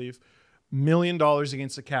 $4.15, I believe, $1 million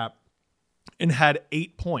against the cap and had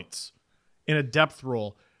 8 points in a depth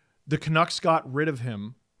role. The Canucks got rid of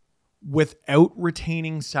him without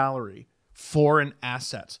retaining salary for an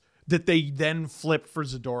asset that they then flipped for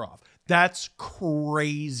Zadorov. That's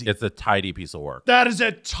crazy. It's a tidy piece of work. That is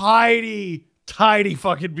a tidy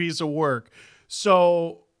fucking piece of work.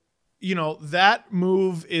 So, that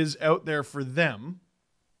move is out there for them.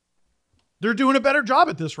 They're doing a better job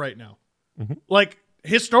at this right now. Mm-hmm. Like,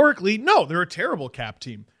 historically, no, they're a terrible cap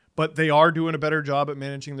team, but they are doing a better job at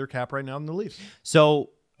managing their cap right now than the Leafs. So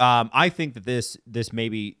I think that this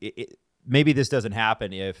maybe this doesn't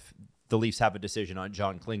happen if the Leafs have a decision on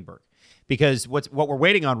John Klingberg. Because what we're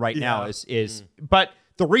waiting on right now is but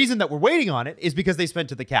the reason that we're waiting on it is because they spent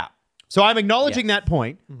to the cap. So I'm acknowledging that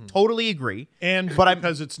point. Mm-hmm. Totally agree.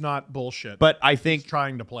 Because it's not bullshit. But I think he's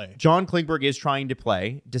trying to play. John Klingberg is trying to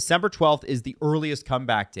play. December 12th is the earliest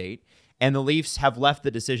comeback date, and the Leafs have left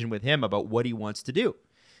the decision with him about what he wants to do.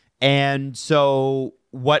 And so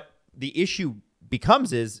what the issue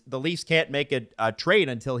becomes is the Leafs can't make a trade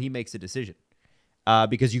until he makes a decision.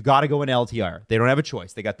 Because you got to go in LTIR. They don't have a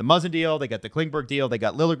choice. They got the Muzzin deal. They got the Klingberg deal. They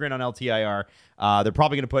got Liljegren on LTIR. They're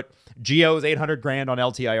probably going to put Gio's $800,000 on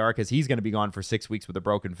LTIR because he's going to be gone for 6 weeks with a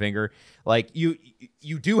broken finger. Like you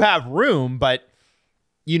do have room, but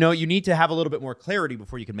you need to have a little bit more clarity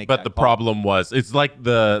before you can make. But the problem was, it's like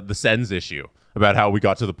the Sens issue about how we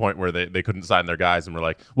got to the point where they couldn't sign their guys, and we're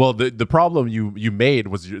like, well, the problem you made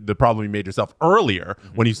was the problem you made yourself earlier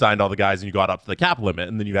when you signed all the guys and you got up to the cap limit,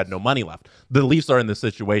 and then you had no money left. The Leafs are in this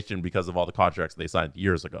situation because of all the contracts they signed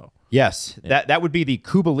years ago. Yes, that would be the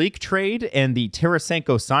Kubalik trade and the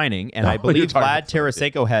Tarasenko signing, and I believe Vlad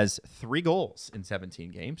Tarasenko has 3 goals in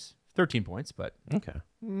 17 games. 13 points, but okay.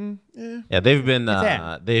 Yeah, they've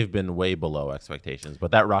been way below expectations,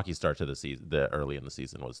 but that rocky start to the season, early in the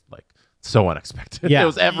season, was like so unexpected. Yeah. It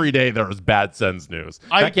was every day there was bad Sens news.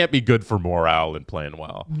 That can't be good for morale and playing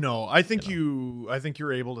well. No, I think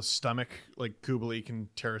you're able to stomach like Kubalik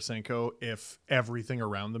and Tarasenko if everything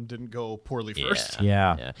around them didn't go poorly first.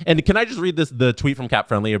 Yeah. And can I just read the tweet from Cap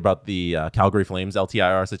Friendly about the Calgary Flames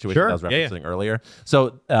LTIR situation that I was referencing earlier?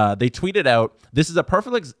 So they tweeted out, "This is a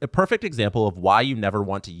perfect example of why you never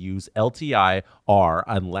want to use LTIR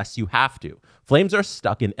unless you have to. Flames are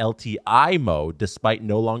stuck in LTI mode despite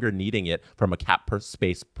no longer needing it from a cap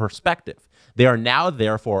space perspective. They are now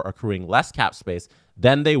therefore accruing less cap space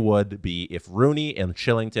than they would be if Rooney and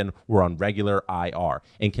Shillington were on regular IR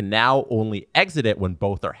and can now only exit it when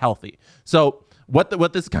both are healthy." So what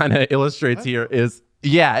this kind of illustrates here is,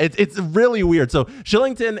 yeah, it's really weird. So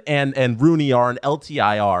Shillington and Rooney are on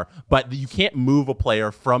LTIR, but you can't move a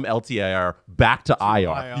player from LTIR back to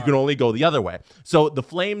IR. You can only go the other way. So the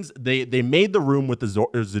Flames, they made the room with the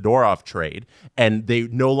Zadorov trade, and they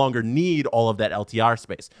no longer need all of that LTIR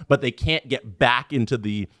space, but they can't get back into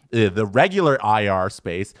the regular IR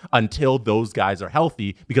space until those guys are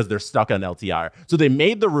healthy because they're stuck on LTIR. So they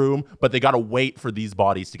made the room, but they got to wait for these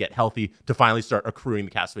bodies to get healthy to finally start accruing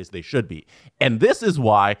the cap space they should be. And this is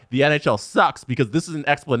why the NHL sucks, because this is an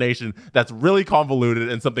explanation that's really convoluted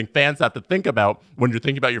and something fans have to think about when you're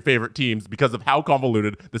thinking about your favorite teams because of how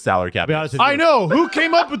convoluted the salary cap is. I know. Who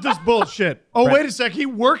came up with this bullshit? Oh, wait a sec. He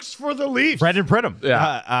works for the Leafs. Brendan Pridham.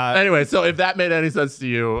 Yeah. Anyway, so if that made any sense to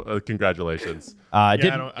you, congratulations.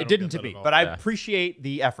 It didn't to me, but I appreciate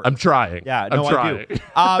the effort. I'm trying. Yeah, no, I do.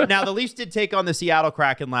 Now, the Leafs did take on the Seattle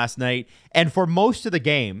Kraken last night, and for most of the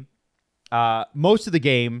game,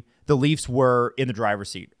 the Leafs were in the driver's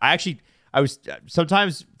seat. I was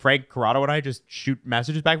sometimes Frank Corrado and I just shoot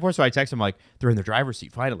messages back and forth. So I text him like, "They're in the driver's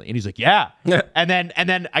seat finally," and he's like, "Yeah." and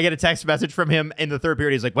then I get a text message from him in the third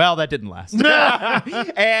period. He's like, "Well, that didn't last."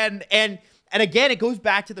 and again, it goes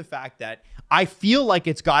back to the fact that I feel like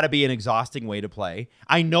it's got to be an exhausting way to play.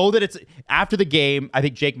 I know that it's after the game. I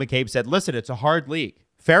think Jake McCabe said, "Listen, it's a hard league."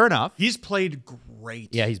 Fair enough. He's played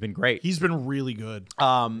great. Yeah, he's been great. He's been really good.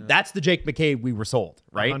 That's the Jake McCabe we were sold,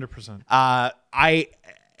 right? 100%. I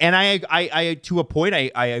to a point,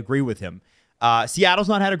 I agree with him. Seattle's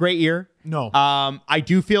not had a great year. No. I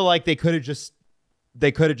do feel like they could have just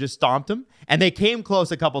stomped him, and they came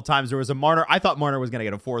close a couple times. There was a Marner. I thought Marner was going to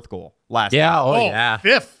get a 4th goal last night.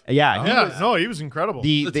 Fifth. Yeah. He was incredible.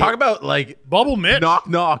 Talk about like Bubble Mitch. Knock,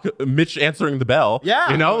 knock. Mitch answering the bell. Yeah.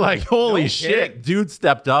 Like holy No shit. kidding. Dude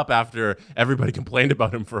stepped up after everybody complained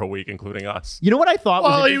about him for a week, including us. You know what I thought?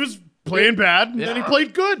 Well, he was playing bad, and then he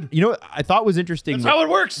played good. You know what I thought was interesting? That's how it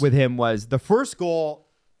works. With him was the first goal.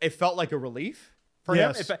 It felt like a relief for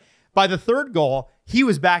him. Yes. By the third goal, he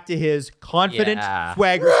was back to his confident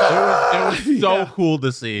swagger. It was so cool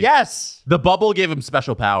to see. Yes. The bubble gave him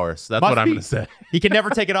special powers. That's what I'm going to say. He can never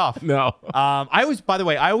take it off. No. I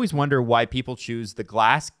always wonder why people choose the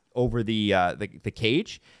glass over the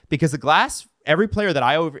cage, because the glass, every player that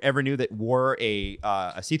I ever knew that wore a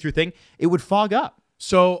see-through thing, it would fog up.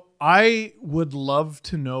 So I would love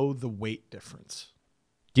to know the weight difference.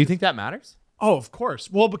 Do you think that matters? Oh, of course.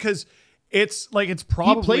 Well, because it's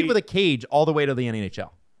probably... He played with a cage all the way to the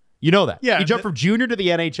NHL. You know that. Yeah. He jumped from junior to the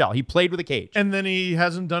NHL. He played with a cage. And then he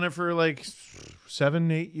hasn't done it for like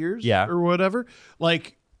 7-8 years or whatever.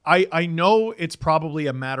 Like, I know it's probably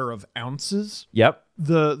a matter of ounces. Yep.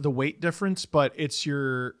 The weight difference, but it's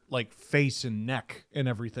your like face and neck and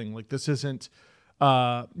everything. Like, this isn't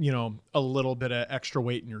a little bit of extra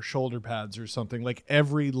weight in your shoulder pads or something. Like,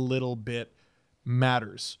 every little bit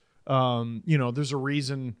matters. There's a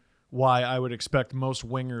reason why I would expect most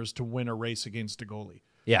wingers to win a race against a goalie.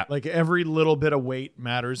 Yeah. Like, every little bit of weight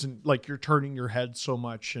matters, and like, you're turning your head so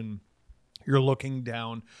much and you're looking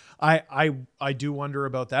down. I do wonder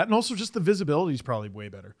about that. And also just the visibility is probably way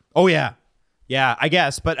better. Oh, yeah. Yeah, I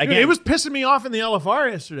guess. But Dude, again, it was pissing me off in the LFR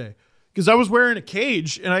yesterday because I was wearing a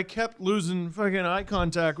cage and I kept losing fucking eye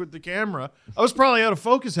contact with the camera. I was probably out of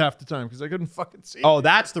focus half the time because I couldn't fucking see. Oh,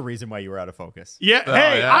 that's the reason why you were out of focus. Yeah.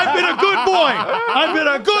 I've been a good boy. I've been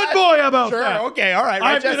a good boy about that. Okay. All right.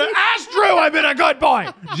 That's true. I've been a good boy.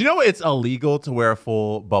 Do you know it's illegal to wear a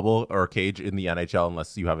full bubble or cage in the NHL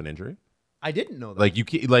unless you have an injury? I didn't know that. Like you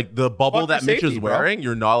can't, like the bubble Fuck that your Mitch safety, is bro. wearing,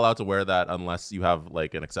 you're not allowed to wear that unless you have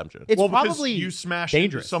like an exemption. It's Because probably you smash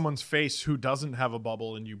dangerous. into someone's face who doesn't have a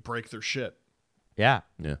bubble and you break their shit. Yeah.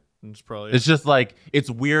 Yeah. It's probably It's just like it's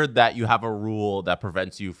weird that you have a rule that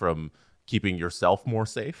prevents you from keeping yourself more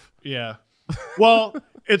safe. yeah. Well,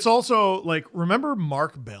 it's also like remember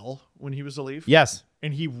Mark Bell when he was a Leaf? Yes.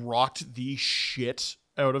 And he rocked the shit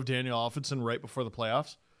out of Daniel Alfredson right before the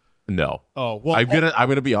playoffs. No. Oh well, I'm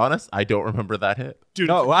gonna be honest. I don't remember that hit. dude,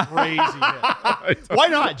 Oh, it's wow. a crazy hit. Why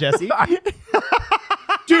not, Jesse?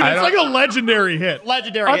 Dude, it's like a legendary hit.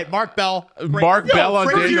 Legendary hit. Mark Bell. Mark Bell on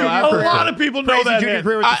Fraser Daniel Jr. A Alfredson. lot of people know that Junior hit.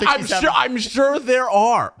 career with the I'm 67. I'm sure there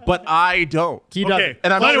are, but I don't. He doesn't. Okay,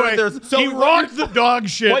 And I'm but sure anyway, there's- he rocked the dog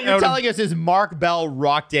shit. What you're out of- telling us is Mark Bell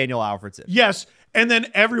rocked Daniel Alfredson. Yes, and then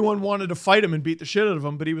everyone wanted to fight him and beat the shit out of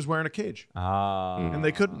him, but he was wearing a cage, and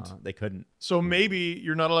they couldn't. They couldn't. So maybe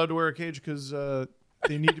you're not allowed to wear a cage because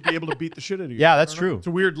they need to be able to beat the shit out of you. Yeah, that's I don't know. true. It's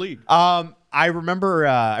a weird league. I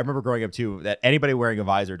remember growing up too that anybody wearing a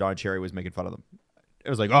visor, Don Cherry was making fun of them. It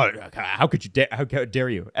was like, oh, how could you how dare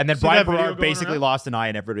you? And then See Brian that video Berard going basically around? lost an eye,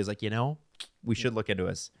 and everybody was like, we should look into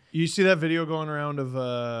us. You see that video going around of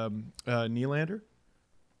Nylander?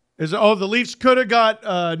 The Leafs could have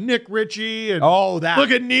got Nick Ritchie and That.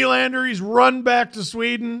 look at Nylander. He's run back to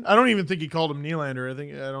Sweden. I don't even think he called him Nylander.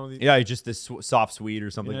 I don't. Yeah, he's just this soft Swede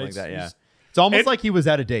or something like that. Yeah, he's- it's almost like he was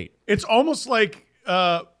at a date. It's almost like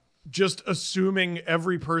just assuming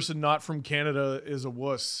every person not from Canada is a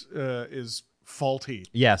wuss is faulty.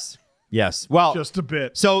 Yes. Well, Just a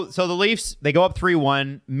bit. So the Leafs, they go up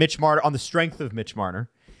 3-1, Mitch Marner on the strength of Mitch Marner.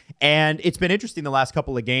 And it's been interesting the last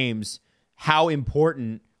couple of games how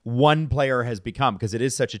important one player has become because it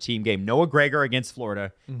is such a team game. Noah Gregor against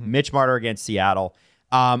Florida, Mitch Marner against Seattle.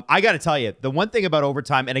 I got to tell you, the one thing about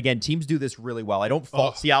overtime, and again, teams do this really well. I don't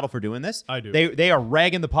fault Seattle for doing this. I do. They are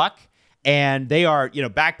ragging the puck, and they are,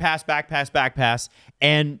 back pass,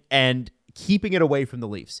 and keeping it away from the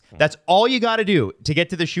Leafs. That's all you got to do to get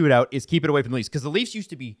to the shootout is keep it away from the Leafs because the Leafs used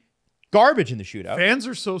to be garbage in the shootout. Fans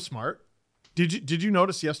are so smart. Did you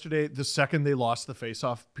notice yesterday the second they lost the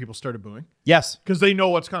faceoff, people started booing? Yes. Because they know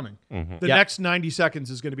what's coming. The Yeah. next 90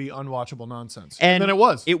 seconds is going to be unwatchable nonsense. And then it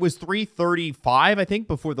was. It was 3:35, I think,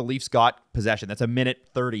 before the Leafs got possession. That's a minute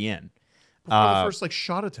 30 in. Before the first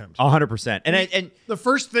shot attempt. 100%. And The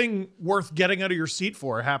first thing worth getting out of your seat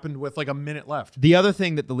for happened with a minute left. the other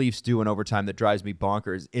thing that the Leafs do in overtime that drives me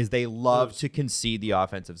bonkers is they love to concede the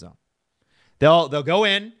offensive zone. They'll go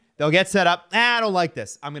in, they'll get set up. I don't like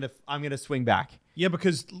this. I'm gonna swing back. Yeah,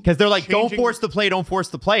 because They're like, don't changing- force the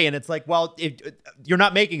play, and it's like, well, you're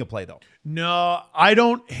not making a play though. No, I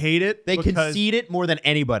don't hate it. They because concede it more than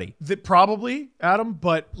anybody. probably, Adam,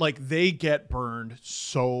 but they get burned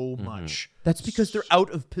so much. That's because they're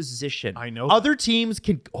out of position. I know. Other teams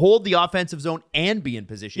can hold the offensive zone and be in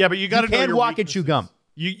position. Yeah, but you got to know can your walk and chew gum.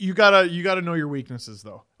 You gotta know your weaknesses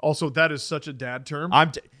though. Also, that is such a dad term.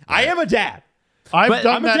 I am a dad. I've but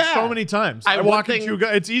done I'm a that dad. so many times. I one walk and thing- chew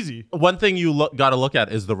gum. It's easy. One thing you got to look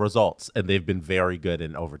at is the results, and they've been very good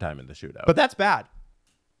in overtime in the shootout. But that's bad.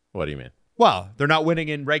 what do you mean? Well, they're not winning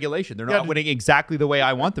in regulation. They're not winning exactly the way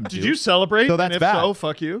I want them to. Did you celebrate? So that's and if bad. so,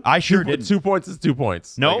 fuck you. I sure Two, didn't. 2 points is 2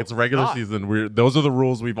 points. No, it's a regular not. season. Those are the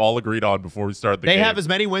rules we've all agreed on before we start the They game. have as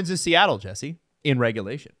many wins as Seattle, Jesse, in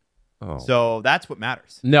regulation. Oh. So that's what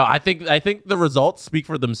matters. No, I think the results speak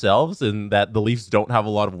for themselves in that the Leafs don't have a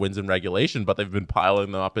lot of wins in regulation, but they've been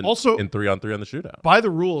piling them up in 3-on-3 on the shootout. By the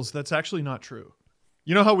rules, that's actually not true.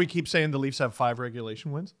 You know how we keep saying the Leafs have 5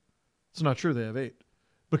 regulation wins? It's not true. They have 8.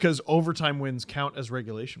 Because overtime wins count as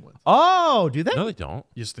regulation wins. Oh, do they? No, they don't.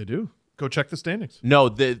 Yes, they do. Go check the standings. No,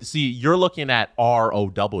 see, you're looking at ROW.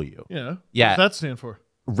 Yeah. Yeah. What does that stand for?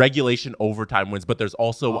 Regulation overtime wins, but there's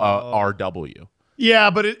also RW.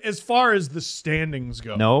 Yeah, but as far as the standings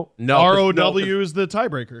go, No. No, 'cause- ROW no, 'cause- is the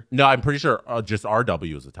tiebreaker. No, I'm pretty sure just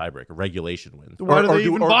RW is a tiebreaker. Regulation wins. Why do they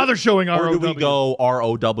even bother showing Or do we ROW? go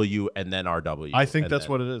ROW and then RW? I think and that's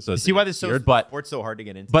then- what it is. So You it's see why this weird, but sport's so hard to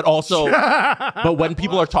get into? but also, but when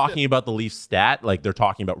people are talking about the Leafs stat, they're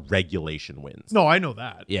talking about regulation wins. No, I know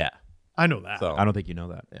that. Yeah. I know that. So I don't think you know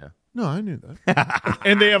that. yeah. No, I knew that.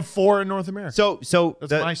 And they have 4 in North America. So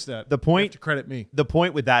That's my stat. The You point have to credit me. The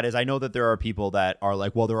point with that is I know that there are people that are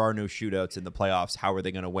like, well, there are no shootouts in the playoffs. How are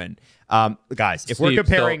they going to win? Guys, if we're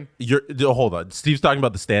comparing, hold on. Steve's talking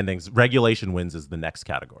about the standings. Regulation wins is the next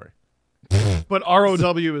category. But ROW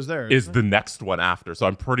is there. Is the next one after. So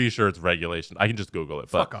I'm pretty sure it's regulation. I can just Google it.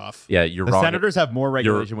 But Fuck off. Yeah, you're the wrong. Senators have more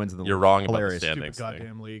regulation wins than the You're wrong Hilarious. about the Stupid standings.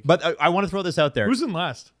 goddamn league. But I want to throw this out there. Who's in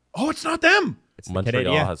last? Oh, it's not them. It's the Montreal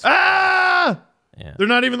Canadian. has, Ah! yeah. They're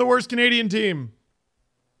not even the worst Canadian team.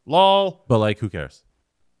 Lol. But like, who cares?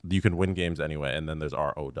 You can win games anyway, and then there's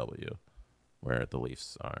ROW, where the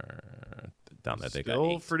Leafs are down there. They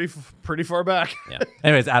Still got 8. pretty far back. Yeah.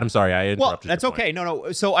 Anyways, Adam, sorry, I interrupted. Well, that's your point. okay.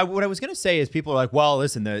 No. So what I was going to say is people are like, well,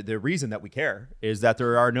 listen, the reason that we care is that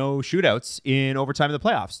there are no shootouts in overtime in the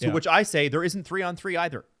playoffs, to Yeah. which I say there isn't 3-on-3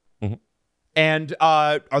 either. Mhm. And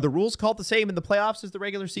are the rules called the same in the playoffs as the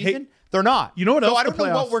regular season? They're not. You know what So else I don't the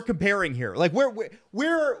know what playoffs- we're comparing here. Like,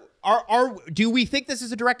 do we think this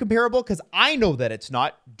is a direct comparable? Because I know that it's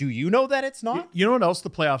not. Do you know that it's not? You know what else the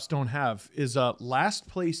playoffs don't have is last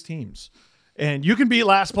place teams. And you can be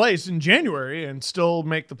last place in January and still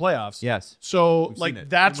make the playoffs. Yes. So seen like it.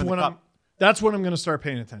 that's Win the when cup. that's when I'm going to start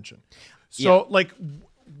paying attention. So Yeah. like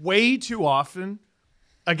way too often,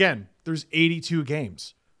 again, there's 82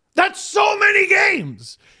 games. That's so many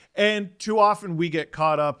games. And too often we get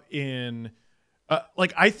caught up in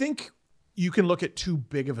like I think you can look at too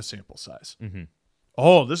big of a sample size. Mm-hmm.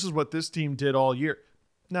 Oh, this is what this team did all year.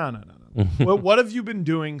 No. Well, what have you been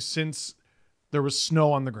doing since there was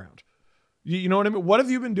snow on the ground? You know what I mean? What have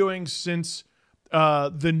you been doing since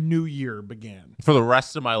the new year began? For the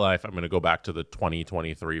rest of my life, I'm going to go back to the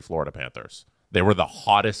 2023 Florida Panthers. They were the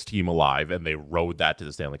hottest team alive, and they rode that to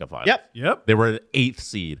the Stanley Cup Finals. Yep. They were an 8th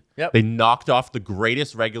seed. Yep. They knocked off the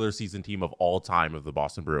greatest regular season team of all time of the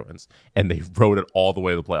Boston Bruins, and they rode it all the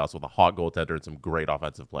way to the playoffs with a hot goaltender and some great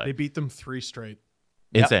offensive play. They beat them 3 straight.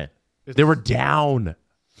 Insane. They were down.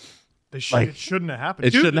 It Like, shouldn't have happened.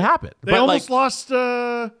 It shouldn't happen. They But, almost like,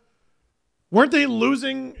 lost. Weren't they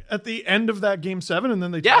losing at the end of that game 7 and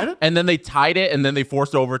then they tied yeah. it? And then they tied it, and then they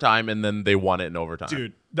forced overtime, and then they won it in overtime.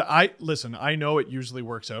 Dude, listen, I know it usually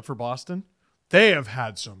works out for Boston. They have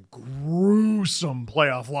had some gruesome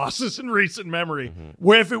playoff losses in recent memory.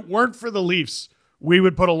 Where if it weren't for the Leafs, we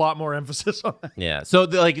would put a lot more emphasis on that. Yeah. So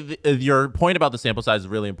your point about the sample size is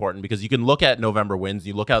really important because you can look at November wins,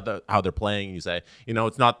 you look at how they're playing, and you say,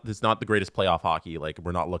 it's not the greatest playoff hockey. Like,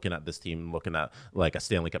 we're not looking at this team looking at like a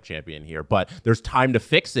Stanley Cup champion here, but there's time to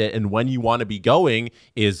fix it. And when you want to be going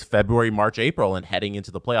is February, March, April, and heading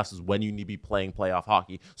into the playoffs is when you need to be playing playoff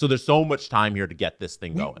hockey. So there's so much time here to get this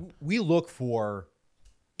thing going. We look for,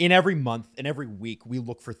 in every month and every week, we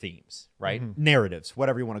look for themes, right? Narratives,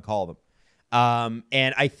 whatever you want to call them.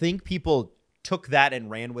 And I think people took that and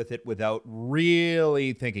ran with it without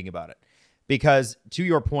really thinking about it. Because to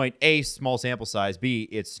your point, A, small sample size, B,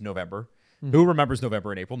 it's November. Who remembers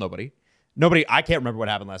November and April? Nobody. I can't remember what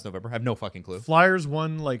happened last November. I have no fucking clue. Flyers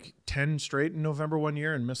won like 10 straight in November one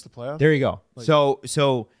year and missed the playoffs. There you go.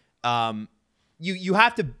 So you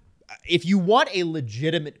have to, if you want a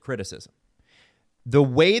legitimate criticism, the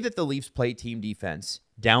way that the Leafs play team defense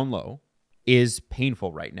down low is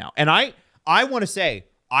painful right now. And I want to say,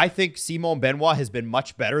 I think Simon Benoit has been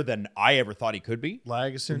much better than I ever thought he could be.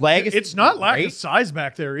 Lagesson. Lagesson It's not lack great. of size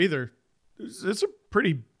back there either. It's a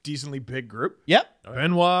pretty decently big group. Yep.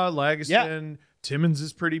 Benoit, Lagesson, Timmins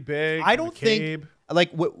is pretty big. I don't McCabe. think,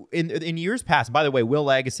 like, in years past, by the way, Will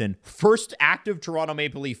Lagesson, first active Toronto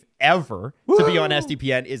Maple Leaf ever to be on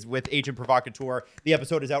SDPN, is with Agent Provocateur. The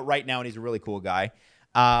episode is out right now, and he's a really cool guy.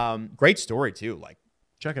 Great story, too. Like,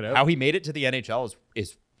 Check it out. how he made it to the NHL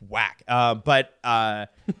is whack. But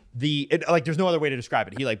there's no other way to describe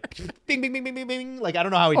it. He like bing, bing, bing, bing, bing, bing. Like, I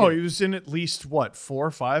don't know how he did. Oh, he was in at least 4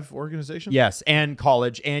 or 5 organizations. Yes, and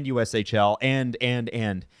college and USHL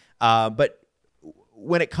and. But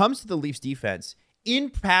when it comes to the Leafs defense, in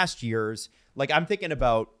past years, like I'm thinking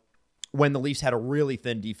about when the Leafs had a really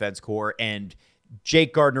thin defense core and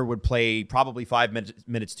Jake Gardner would play probably 5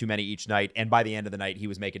 minutes too many each night. And by the end of the night, he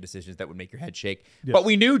was making decisions that would make your head shake. Yes. But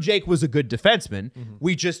we knew Jake was a good defenseman.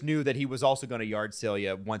 We just knew that he was also going to yard sale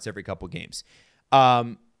you once every couple games.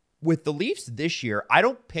 With the Leafs this year, I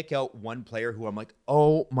don't pick out one player who I'm like,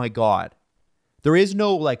 oh my God. There is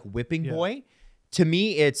no like whipping boy. To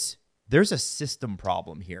me, there's a system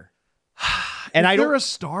problem here. And Is there a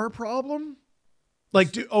star problem? Like,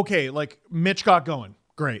 like Mitch got going.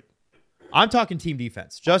 Great. I'm talking team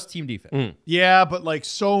defense, just team defense. Yeah, but like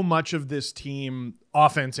so much of this team,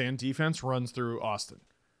 offense and defense, runs through Austin.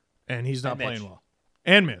 And he's not And Mitch. playing well.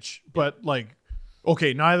 And Mitch. But like,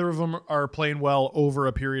 Okay, neither of them are playing well over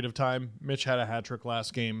a period of time. Mitch had a hat trick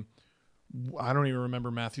last game. I don't even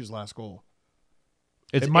remember Matthews' last goal.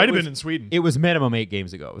 It might have been in Sweden. It was minimum 8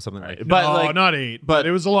 games ago, something like that. But no, not 8. But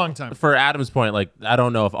it was a long time. For Adam's point, like I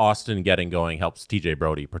don't know if Austin getting going helps TJ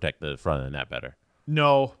Brody protect the front of the net better.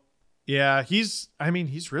 No. Yeah, he's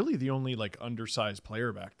really the only like undersized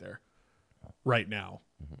player back there right now.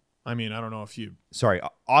 Mm-hmm. I mean, I don't know if you. Sorry,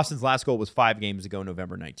 Austin's last goal was 5 games ago,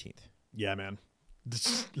 November 19th. Yeah, man,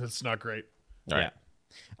 that's not great. All right.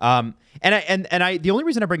 Yeah. And I the only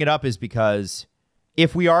reason I bring it up is because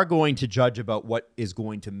if we are going to judge about what is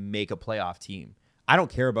going to make a playoff team, I don't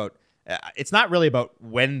care about. It's not really about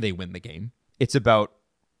when they win the game. It's about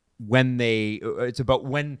when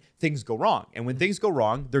things go wrong. And when things go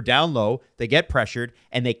wrong, they're down low, they get pressured,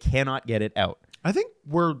 and they cannot get it out. I think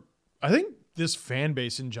this fan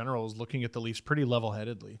base in general is looking at the Leafs pretty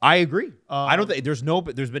level-headedly. I agree. I don't think there's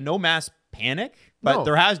been no mass panic, but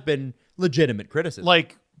there has been legitimate criticism.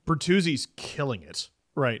 Like Bertuzzi's killing it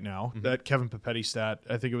right now. Mm-hmm. That Kevin Papetti stat,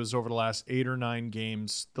 I think it was over the last 8 or 9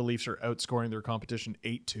 games, the Leafs are outscoring their competition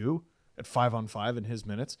 8-2 at 5-on-5 in his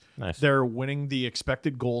minutes. Nice. They're winning the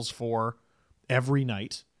expected goals for every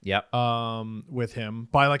night. Yep. With him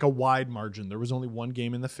by like a wide margin. There was only one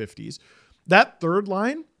game in the 50s. That third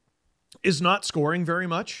line is not scoring very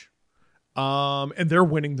much. And they're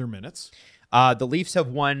winning their minutes. The Leafs have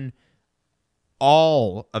won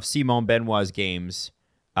all of Simon Benoit's games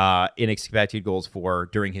in expected goals for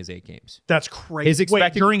during his 8 games. That's crazy.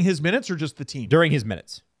 Wait, during his minutes or just the team? During his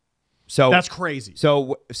minutes. So that's crazy.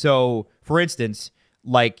 So for instance,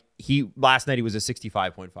 like last night he was a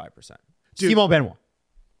 65.5%. Simon Benoit.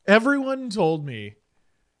 Everyone told me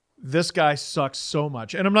this guy sucks so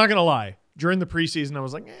much. And I'm not going to lie. During the preseason, I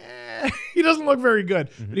was like, he doesn't look very good.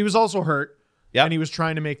 Mm-hmm. But he was also hurt. Yeah. And he was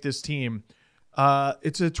trying to make this team.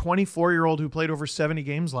 It's a 24-year-old who played over 70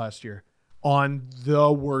 games last year on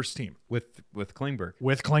the worst team. With Klingberg.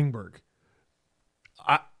 With Klingberg.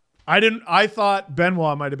 I thought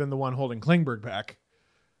Benoit might have been the one holding Klingberg back.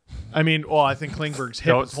 I mean, I think Klingberg's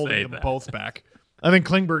hip was holding them both back. I think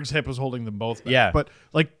Klingberg's hip was holding them both back. Yeah. But,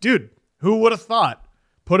 like, dude, who would have thought?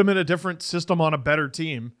 Put him in a different system on a better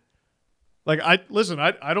team. Like, I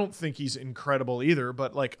don't think he's incredible either,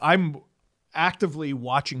 but, like, I'm actively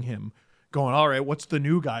watching him going, all right, what's the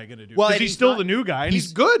new guy going to do? Because he's still the new guy, and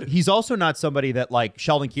he's good. He's also not somebody that, like,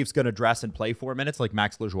 Sheldon Keefe's going to dress and play 4 minutes like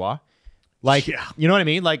Max Lajoie. Like, yeah. You know what I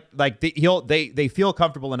mean? Like they feel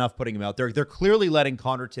comfortable enough putting him out there. They're clearly letting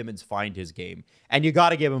Connor Timmins find his game, and you got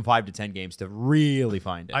to give him 5 to 10 games to really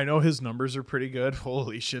find it. I know his numbers are pretty good.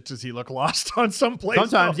 Holy shit, does he look lost on some plays?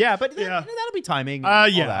 Sometimes, yeah, but that'll be timing.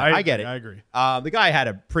 Yeah, I get it. I agree. The guy had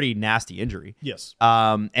a pretty nasty injury. Yes.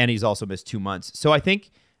 And he's also missed 2 months. So I think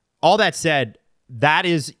all that said, that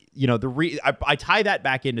is, I tie that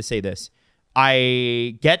back in to say this.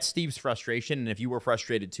 I get Steve's frustration, and if you were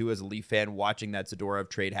frustrated too as a Leaf fan watching that Zadorov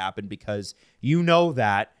trade happen, because you know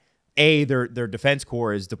that A, their defense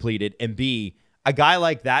core is depleted, and B, a guy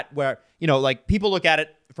like that where, like people look at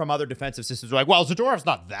it from other defensive systems, like, well, Zadorov's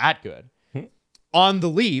not that good. On the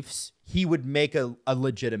Leafs, he would make a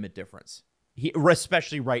legitimate difference,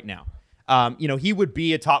 especially right now. He would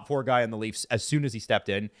be a top 4 guy on the Leafs as soon as he stepped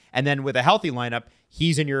in, and then with a healthy lineup,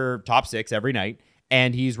 he's in your top 6 every night.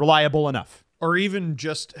 And he's reliable enough. Or even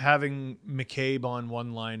just having McCabe on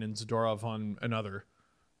one line and Zadorov on another.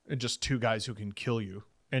 And just 2 guys who can kill you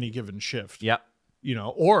any given shift. Yeah.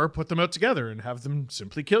 Or put them out together and have them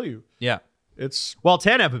simply kill you. Yeah. Well,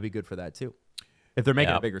 Tanev would be good for that too. If they're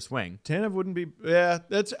making a bigger swing. Tanev wouldn't be. Yeah.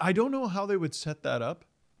 I don't know how they would set that up.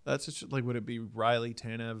 That's just like, would it be Riley,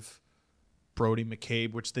 Tanev, Brody,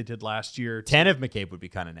 McCabe, which they did last year? Tanev, McCabe would be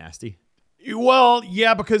kind of nasty. Well,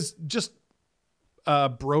 yeah, because just.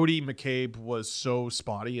 Brody McCabe was so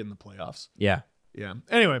spotty in the playoffs. Yeah.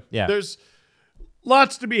 Anyway, there's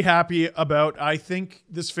lots to be happy about. I think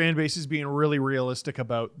this fan base is being really realistic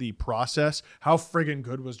about the process. How friggin'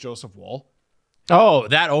 good was Joseph Woll? Oh,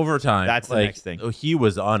 that overtime. That's the next thing. He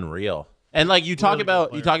was unreal. And like you talk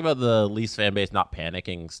about the Leafs fan base not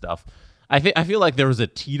panicking stuff. I feel like there was a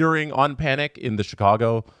teetering on panic in the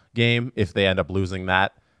Chicago game if they end up losing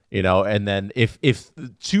that. And then if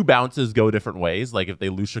 2 bounces go different ways, like if they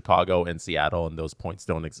lose Chicago and Seattle and those points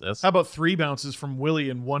don't exist. How about 3 bounces from Willie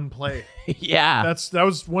in one play? Yeah. That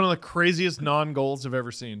was one of the craziest non-goals I've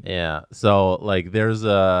ever seen. Yeah. So like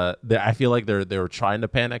I feel like they were trying to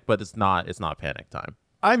panic, but it's not panic time.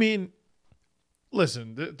 I mean,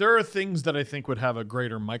 listen, there are things that I think would have a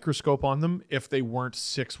greater microscope on them if they weren't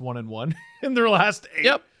 6-1-1 in their last 8.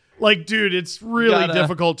 Yep. Like, dude, it's really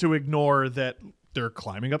difficult to ignore that they're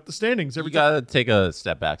climbing up the standings every You gotta take a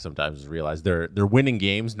step back sometimes and realize they're winning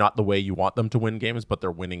games, not the way you want them to win games, but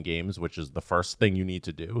they're winning games, which is the first thing you need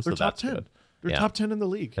to do. They're So top that's 10. good. They're Yeah. top 10 in the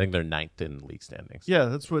league. I think they're 9th in league standings. Yeah,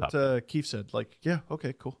 that's what Top Keefe said. Like, yeah,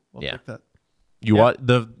 okay, cool. I'll Yeah. take that. You want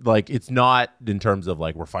it's not in terms of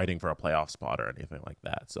like we're fighting for a playoff spot or anything like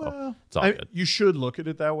that. So Well, it's all good. you should look at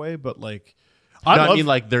it that way, but like, I mean,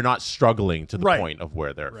 like they're not struggling to the Right. point of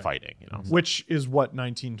where they're fighting. which is what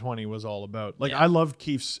 1920 was all about. Like, Yeah. I loved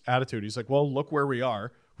Keefe's attitude. He's like, well, look where we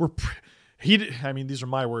are. I mean, these are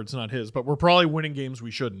my words, not his, but we're probably winning games we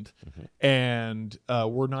shouldn't, and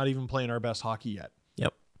we're not even playing our best hockey yet.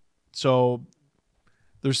 Yep. So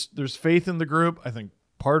there's faith in the group. I think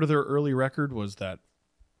part of their early record was that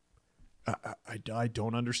I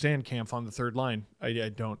don't understand Kampf on the third line. I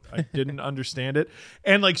didn't understand it,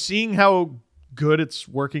 and like seeing how good it's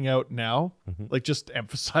working out now, like just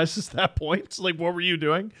emphasizes that point. It's like, what were you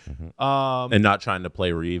doing? And not trying to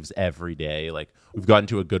play Reeves every day. Like we've gotten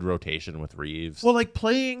to a good rotation with Reeves. Well, like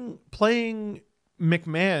playing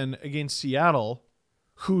McMahon against Seattle,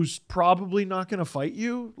 who's probably not going to fight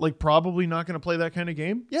you, like probably not going to play that kind of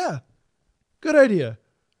game. Yeah, good idea.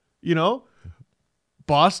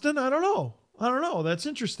 Boston, I don't know. That's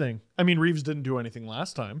interesting. I mean, Reeves didn't do anything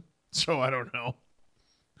last time, so I don't know.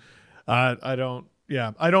 I don't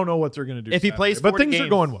know what they're going to do. If he Saturday, plays 40 but things games, are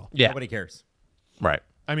going well. Yeah. Nobody cares, Right.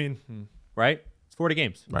 I mean, right? It's 40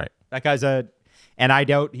 games. Right. That guy's and I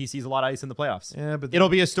doubt he sees a lot of ice in the playoffs. yeah, but It'll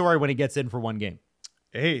be a story when he gets in for one game.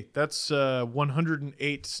 hey, that's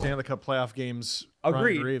 108 Stanley Cup playoff games.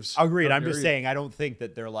 Ryan Reeves. Agreed. I'm just Agreed. saying, I don't think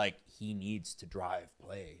that they're like, he needs to drive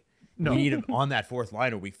play. No. We need him on that fourth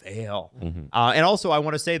line or we fail. And also, I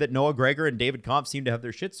want to say that Noah Gregor and David Kampf seem to have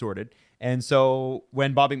their shit sorted. And so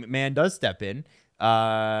when Bobby McMahon does step in,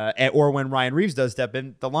 or when Ryan Reeves does step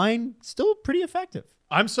in, the line still pretty effective.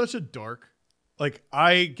 I'm such a dork. Like,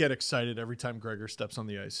 I get excited every time Gregor steps on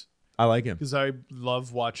the ice I like him. because I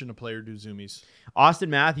love watching a player do zoomies. Austin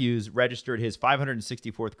Matthews registered his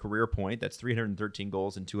 564th career point. That's 313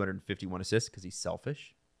 goals and 251 assists because he's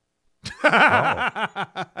selfish.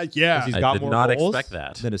 Yeah. He's I got did more not goals expect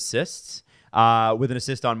that. than assists. With an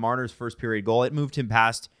assist on Marner's first period goal, it moved him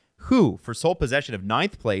past who for sole possession of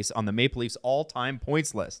 9th place on the Maple Leafs all-time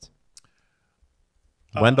points list.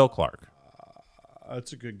 Wendell Clark.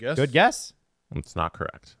 That's a good guess. Good guess. It's not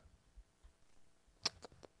correct.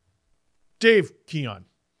 Dave Keon.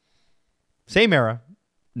 Same era.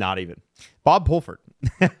 Not even. Bob Pulford.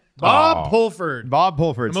 Bob Pulford. Bob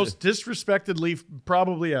Pulford. The most disrespected Leaf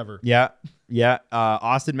probably ever. Yeah.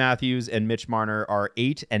 Austin Matthews and Mitch Marner are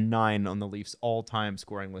 8 and 9 on the Leafs all-time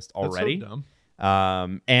scoring list already. That's so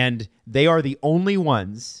dumb. And they are the only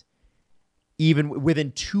ones even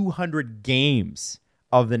within 200 games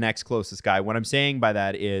of the next closest guy. What I'm saying by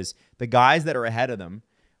that is the guys that are ahead of them,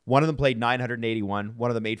 one of them played 981,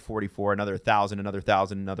 one of them 844, another 1,000, another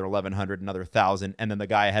 1,000, another 1,100, another 1,000, and then the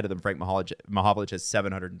guy ahead of them, Frank Mahovlich, has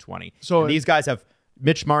 720. So and these guys have,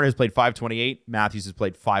 Mitch Marner has played 528, Matthews has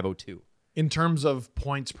played 502. In terms of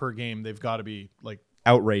points per game, they've got to be like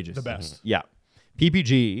Outrageous. the best. Yeah.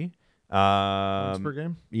 PPG. Points per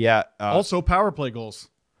game. Yeah. Also, power play goals.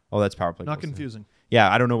 Oh, that's power play. Not goals. confusing. Yeah,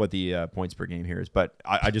 I don't know what the points per game here is, but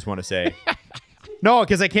I just want to say no,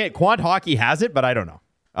 because I can't. Quant Hockey has it, but I don't know.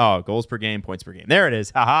 Oh, goals per game, points per game. There it is.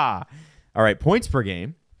 Haha. All right, points per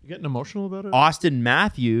game. You getting emotional about it? Austin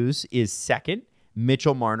Matthews is second.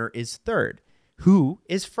 Mitchell Marner is third. Who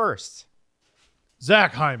is first?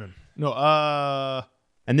 Zach Hyman. No.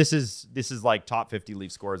 And this is like top 50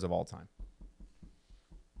 Leaf scorers of all time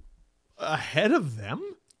Ahead of them?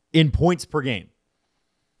 in points per game.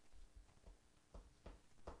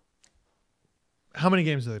 How many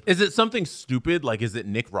games did they? Is it something stupid? Like, is it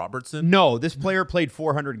Nick Robertson? No, this player played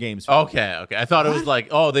 400 games. Okay. I thought it was like,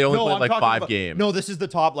 oh, they only No, played I'm like talking 5 about- games. No, this is the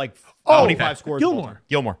top 25 scores. Gilmore. of all time.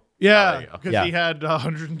 Gilmore. Yeah, there you go. because Yeah. he had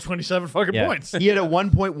 127 fucking Yeah. points. He had a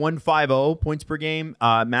 1.150 points per game.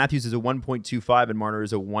 Matthews is a 1.25 and Marner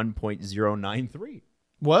is a 1.093,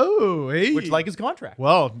 Whoa, hey. which like his contract.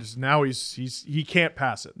 Well, just now he can't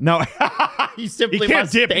pass it. No, he simply He can't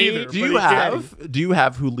must dip stay- either. Do you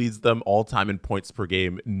have who leads them all time in points per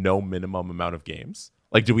game, no minimum amount of games?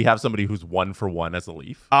 Like, do we have somebody who's 1 for 1 as a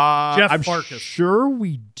Leaf, Jeff I'm Farkas. sure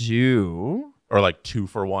we do. or like 2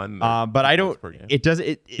 for 1? But I don't. per game? It does.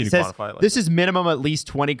 It Can you says quantify it like this is minimum at least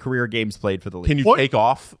 20 career games played for the league. Can you What? take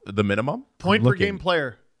off the minimum? Point per looking. game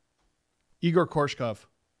player. Igor Korshkov.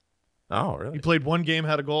 Oh, He really? played one game,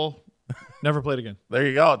 had a goal, never played again. There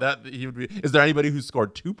you go. That he would be. Is there anybody who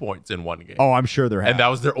scored 2 points in one game? Oh, I'm sure there have. and that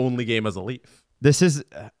was their only game as a Leaf. This is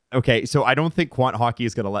Okay, so I don't think Quant Hockey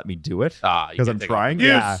is going to let me do it You because can I'm take trying. You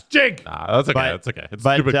Yeah. stink. That's okay. That's okay. It's a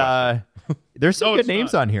But stupid question. there's some No, good it's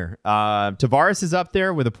names not. on here. Tavares is up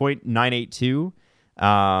there with a .982.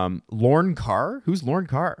 Lorne Carr. Who's Lorne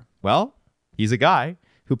Carr? Well, he's a guy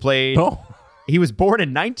who played. Oh. He was born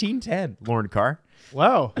in 1910. Lorne Carr.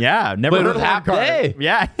 Wow. Yeah, never Played heard with of Lorne Half Carr. Day.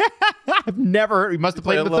 Yeah, I've never heard. He must have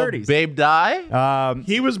played in the 30s. Babe die.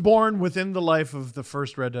 He was born within the life of the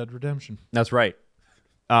first Red Dead Redemption. That's right.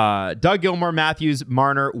 Doug Gilmore, Matthews,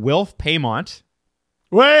 Marner, Wilf Paymont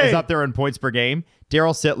Wait. is up there in points per game.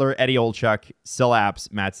 Daryl Sittler, Eddie Olchuk, Sil Apps,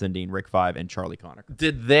 Matt Sundin, Rick Five, and Charlie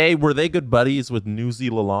Conacher. Were they good buddies with Newsy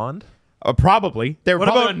Lalonde? Probably. They were What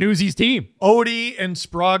probably about- on Newsy's team. Odie and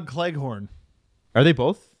Sprague Cleghorn. Are they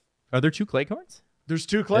both? Are there two Cleghorns? There's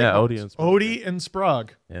two Cleghorns. Yeah, Odie and Sprague. Odie and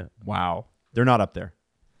Sprague. Yeah. Wow. They're not up there.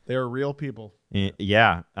 They are real people.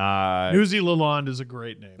 Yeah. Newsy Lalonde is a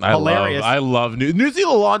great name. Hilarious. I love Newsy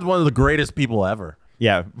Lalonde's one of the greatest people ever.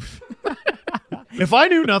 Yeah. If I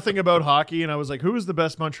knew nothing about hockey and I was like, who is the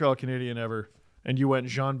best Montreal Canadian ever? And you went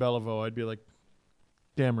Jean Beliveau, I'd be like,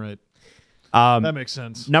 damn right. That makes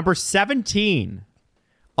sense. Number 17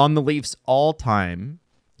 on the Leafs all time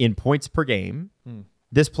in points per game.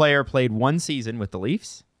 This player played one season with the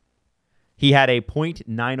Leafs. He had a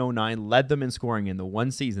 .909, led them in scoring in the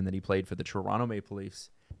one season that he played for the Toronto Maple Leafs.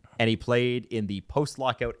 And he played in the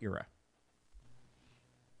post-lockout era.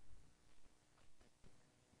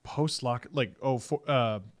 Post-lock, like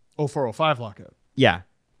 0405 lockout. Yeah.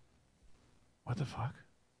 What the fuck?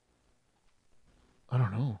 I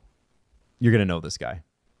don't know. You're going to know this guy.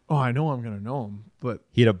 Oh, I know I'm going to know him, but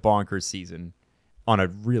He had a bonkers season on a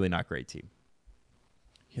really not great team.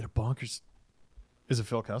 he had a bonkers. Is it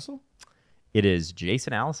Phil Kessel? It is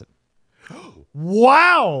Jason Allison.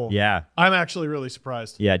 Wow. Yeah. I'm actually really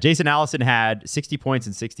surprised. Yeah. Jason Allison had 60 points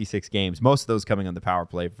in 66 games, most of those coming on the power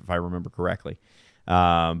play, if I remember correctly.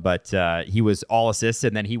 But he was all assists,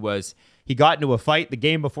 and then he got into a fight the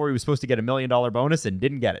game before he was supposed to get $1 million bonus and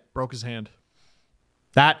didn't get it. Broke his hand.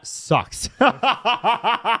 That sucks.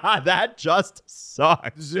 That just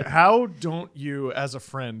sucks. How don't you, as a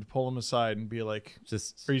friend, pull him aside and be like,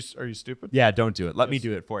 Just are you stupid? yeah, don't do it. Let me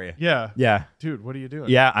do it for you. Yeah. Yeah. Dude, what are you doing?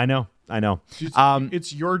 Yeah, I know.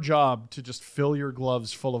 It's your job to just fill your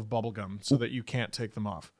gloves full of bubble gum so that you can't take them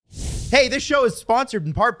off. Hey, this show is sponsored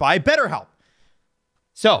in part by BetterHelp.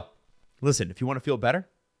 So, listen, if you want to feel better,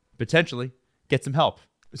 potentially get some help.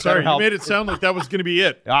 Sorry, BetterHelp. you made it sound like that was going to be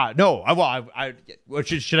it. No.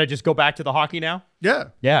 Should I just go back to the hockey now? Yeah.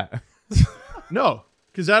 Yeah. No,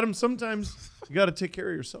 because Adam, sometimes you got to take care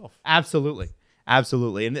of yourself. Absolutely.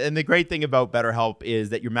 And the great thing about BetterHelp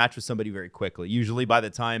is that you're matched with somebody very quickly. Usually by the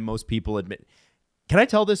time most people admit. Can I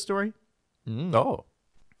tell this story? Oh.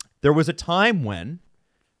 There was a time when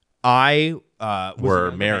I was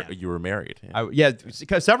You were married. Yeah. yeah,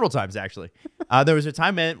 several times actually. There was a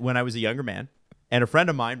time when I was a younger man, and a friend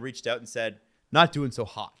of mine reached out and said, "Not doing so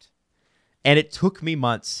hot." And it took me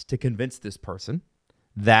months to convince this person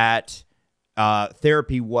that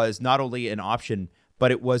therapy was not only an option,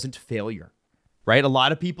 but it wasn't failure. Right? A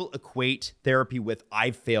lot of people equate therapy with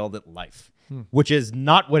 "I failed at life," which is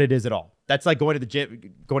not what it is at all. That's like going to the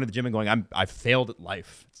gym and going, I failed at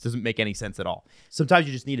life. It doesn't make any sense at all. Sometimes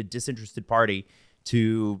you just need a disinterested party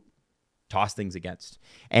to toss things against.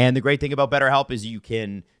 And the great thing about BetterHelp is you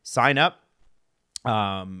can sign up.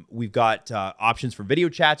 We've got options for video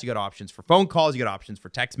chats. You got options for phone calls. You got options for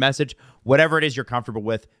text message. Whatever it is you're comfortable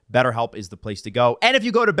with, BetterHelp is the place to go. And if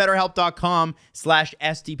you go to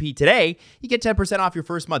BetterHelp.com/STP today, you get 10% off your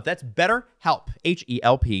first month. That's BetterHelp,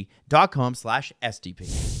 HELP.com/STP.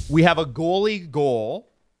 We have a goalie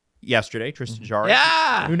goal yesterday, Tristan Jarry.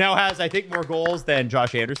 Yeah. Who now has, I think, more goals than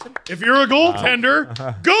Josh Anderson. If you're a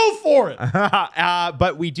goaltender, go for it.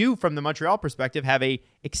 But we do, from the Montreal perspective, have a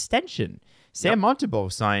extension. Sam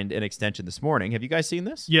Montembeault signed an extension this morning. Have you guys seen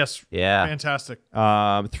this? Yes. Yeah. Fantastic.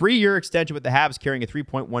 3-year extension with the Habs, carrying a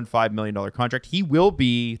 $3.15 million contract. He will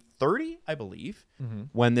be 30, I believe,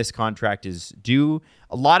 when this contract is due.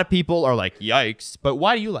 A lot of people are like, yikes. But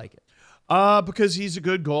why do you like it? Because he's a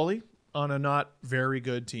good goalie on a not very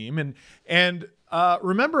good team. And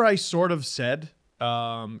remember I sort of said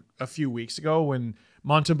a few weeks ago when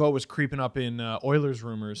Montembeault was creeping up in Oilers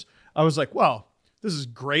rumors, I was like, well, this is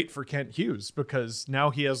great for Kent Hughes because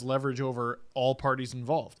now he has leverage over all parties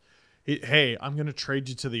involved. Hey, I'm going to trade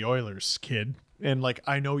you to the Oilers, kid. And like,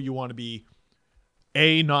 I know you want to be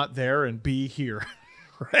A, not there, and B, here.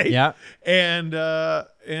 Right? Yeah. And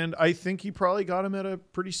I think he probably got him at a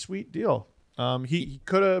pretty sweet deal. He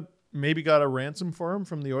could have maybe got a ransom for him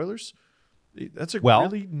from the Oilers. That's a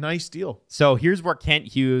really nice deal. So here's where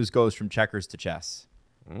Kent Hughes goes from checkers to chess.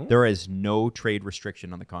 There is no trade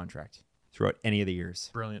restriction on the contract throughout any of the years.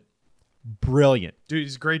 Brilliant. Dude,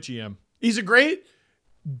 he's a great GM. He's a great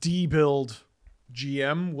D-build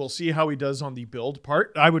GM. We'll see how he does on the build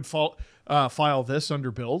part. I would file this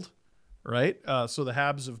under build, right? So the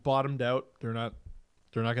Habs have bottomed out. They're not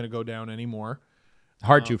going to go down anymore.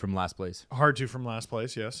 Hard to from last place.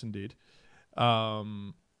 Yes, indeed.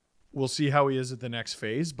 We'll see how he is at the next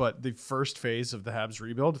phase, but the first phase of the Habs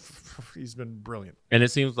rebuild, he's been brilliant. And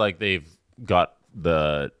it seems like they've got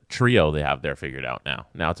the trio they have there figured out now.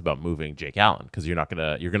 Now it's about moving Jake Allen because you're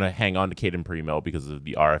gonna hang on to Caden Primo because of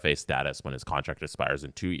the RFA status when his contract expires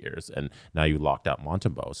in 2 years, and now you locked out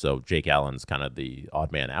Montembeault. So Jake Allen's kind of the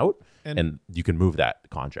odd man out, and you can move that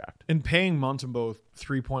contract. And paying Montembeault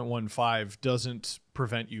 3.15 doesn't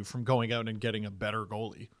prevent you from going out and getting a better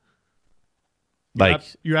goalie.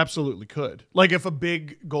 You absolutely could. Like if a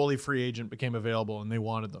big goalie free agent became available and they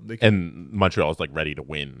wanted them, they could. And Montreal's like ready to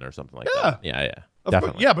win or something like that. Yeah,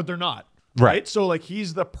 definitely. Yeah, but they're not. Right. So like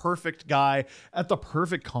he's the perfect guy at the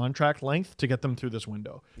perfect contract length to get them through this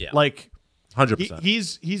window. Yeah. Like 100%.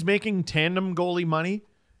 He's making tandem goalie money,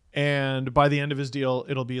 and by the end of his deal,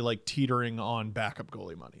 it'll be like teetering on backup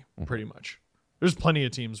goalie money, pretty much. There's plenty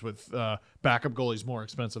of teams with backup goalies more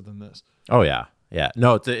expensive than this. Oh yeah. Yeah.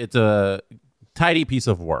 No, it's a tidy piece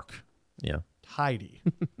of work. Yeah. Tidy.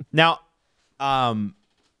 Now,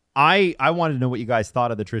 I wanted to know what you guys thought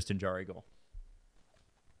of the Tristan Jarry goal.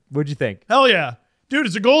 What'd you think? Hell yeah. Dude,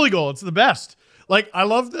 it's a goalie goal. It's the best. Like, I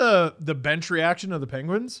love the bench reaction of the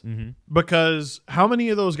Penguins because how many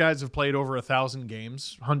of those guys have played over 1,000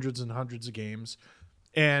 games, hundreds and hundreds of games,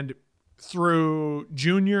 and through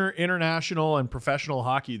junior, international, and professional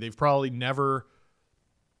hockey, they've probably never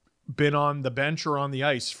been on the bench or on the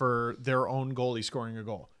ice for their own goalie scoring a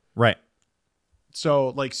goal. Right. So,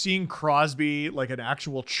 like, seeing Crosby like an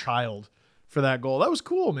actual child for that goal, that was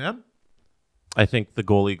cool, man. I think the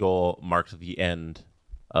goalie goal marked the end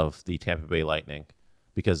of the Tampa Bay Lightning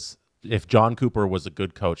because if John Cooper was a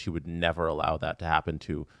good coach, he would never allow that to happen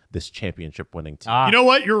to this championship-winning team. You know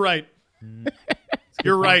what? You're right.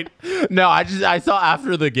 You're right. No, I saw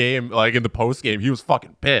after the game, like in the post game, he was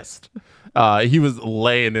fucking pissed. He was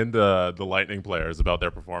laying into the Lightning players about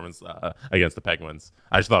their performance against the Penguins.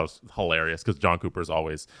 I just thought it was hilarious because John Cooper is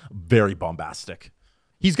always very bombastic.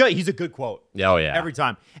 He's a good quote. Oh yeah, every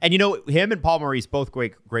time. And you know, him and Paul Maurice, both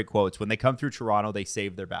great quotes. When they come through Toronto, they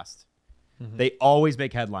save their best. They always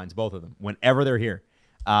make headlines, both of them, whenever they're here.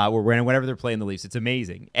 Or whenever they're playing the Leafs. It's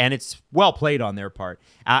amazing. And it's well played on their part.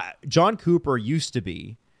 John Cooper used to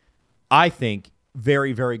be, I think,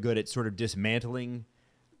 very, very good at sort of dismantling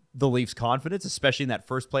the Leafs' confidence, especially in that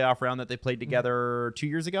first playoff round that they played together 2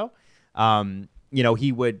 years ago.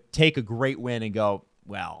 He would take a great win and go,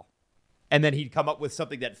 well, and then he'd come up with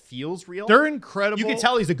something that feels real. They're incredible. You can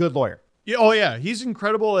tell he's a good lawyer. Yeah, oh yeah, he's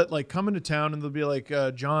incredible at like coming to town and they'll be like,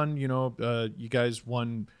 John, you guys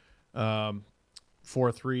won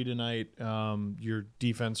 4-3 tonight. Your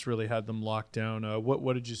defense really had them locked down.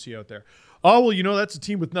 What did you see out there? Oh, well, that's a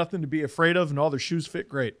team with nothing to be afraid of and all their shoes fit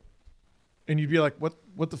great. And you'd be like,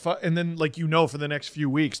 what the fuck? And then like, for the next few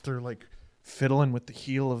weeks, they're like fiddling with the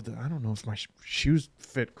heel of I don't know if my shoes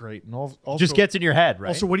fit great. And also just gets in your head, right?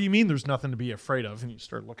 Also, what do you mean there's nothing to be afraid of? And you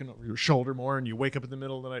start looking over your shoulder more and you wake up in the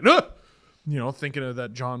middle of the night, thinking of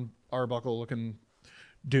that John Arbuckle looking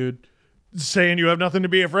dude saying you have nothing to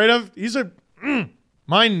be afraid of. He's a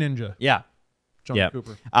mind ninja. Yeah. John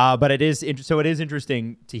Cooper. But it is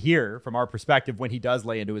interesting to hear from our perspective when he does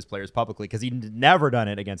lay into his players publicly because he'd never done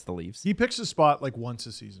it against the Leafs. He picks a spot like once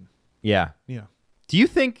a season. Yeah. Yeah. Do you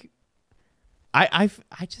think I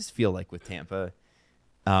just feel like with Tampa,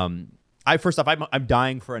 first off, I'm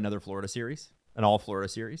dying for another Florida series, an all Florida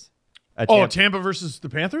series. Tampa versus the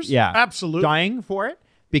Panthers? Yeah. Absolutely. Dying for it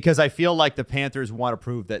because I feel like the Panthers want to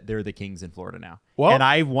prove that they're the kings in Florida now. Well, and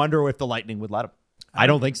I wonder if the Lightning would let them. I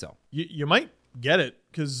don't think so. You might get it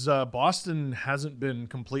because Boston hasn't been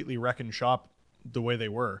completely wrecking shop the way they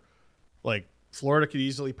were. Like Florida could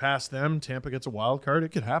easily pass them. Tampa gets a wild card.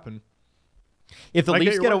 It could happen. If the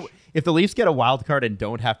Leafs get a wild card and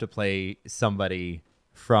don't have to play somebody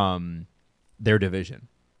from their division.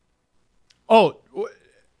 Oh,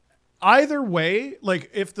 either way, like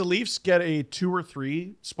if the Leafs get a 2 or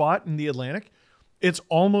 3 spot in the Atlantic, it's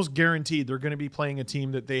almost guaranteed they're going to be playing a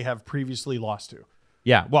team that they have previously lost to.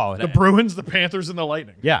 Yeah, well, the Bruins, the Panthers, and the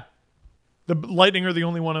Lightning. Yeah, the Lightning are the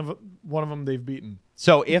only one of them they've beaten.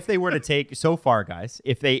 So if they were to take so far, guys,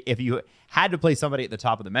 if you had to play somebody at the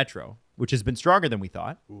top of the Metro, which has been stronger than we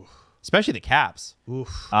thought, especially the Caps, who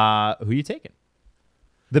are you taking?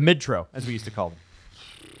 The Midtro, as we used to call them.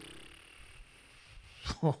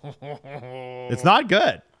 It's not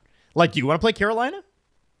good. Like, do you want to play Carolina?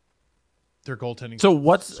 Their goaltending. So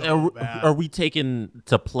what's bad. are we taking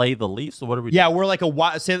to play the Leafs? Or what are we? Yeah, we're like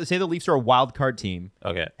say the Leafs are a wild card team.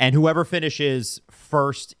 Okay. And whoever finishes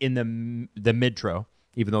first in the mid-tro,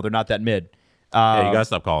 even though they're not that mid. Yeah, you gotta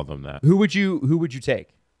stop calling them that. Who would you take?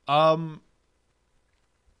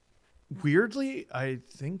 Weirdly, I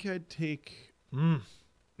think I'd take.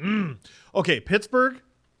 Okay, Pittsburgh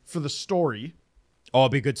for the story. Oh, it'll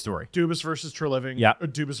be a good story. Dubas versus Treliving. Yeah. Or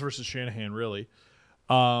Dubas versus Shanahan, really.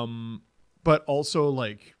 But also,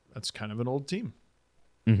 like, that's kind of an old team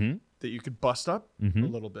that you could bust up a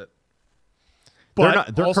little bit.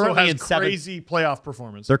 But they're also currently has in seventh. crazy playoff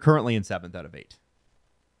performance. They're currently in 7th out of 8.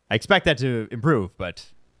 I expect that to improve, but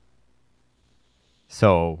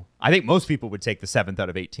so I think most people would take the 7th out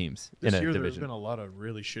of 8 teams This in a year, there's division. been a lot of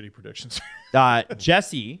really shitty predictions.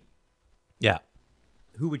 Jesse, Yeah,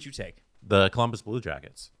 who would you take? the Columbus Blue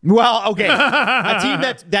Jackets. Well, okay, a team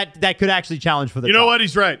that could actually challenge for the. You know top. what?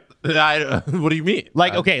 He's right. What do you mean?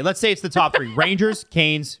 Like, okay, let's say it's the top 3: Rangers,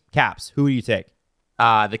 Canes, Caps. Who do you take?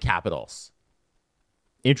 The Capitals.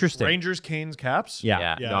 Interesting. Rangers, Canes, Caps.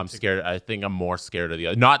 Yeah. No, I'm scared. I think I'm more scared of the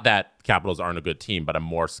other. Not that Capitals aren't a good team, but I'm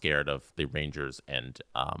more scared of the Rangers and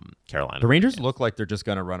Carolina. The Rangers look like they're just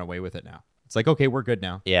gonna run away with it now. It's like, okay, we're good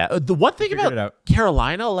now. Yeah. The one thing Figured it about out.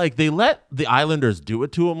 Carolina, like they let the Islanders do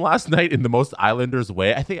it to them last night in the most Islanders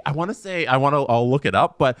way. I'll look it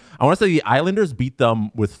up, but I want to say the Islanders beat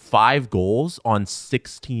them with 5 goals on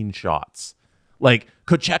 16 shots. Like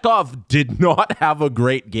Kochekov did not have a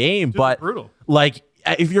great game, but brutal. Like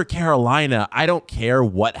if you're Carolina, I don't care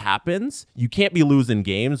what happens. You can't be losing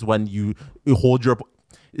games when you hold your.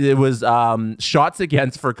 It was shots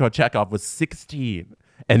against for Kochekov was 16.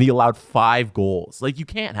 And he allowed 5 goals. Like, you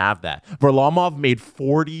can't have that. Varlamov made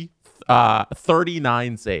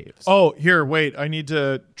 39 saves. Oh, here, wait. I need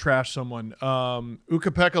to trash someone.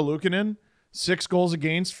 Ukko-Pekka Luukkonen, 6 goals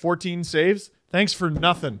against, 14 saves. Thanks for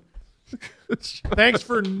nothing. Thanks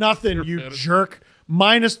for nothing, you jerk.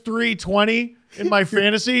 Minus 320 in my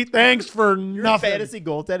fantasy. Thanks for nothing. Fantasy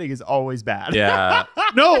goaltending is always bad. Yeah.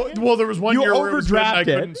 No, well, there was one You year where it was good and I overdrafted.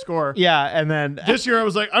 couldn't score. Yeah, and then This year I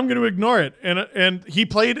was like, I'm going to ignore it. And he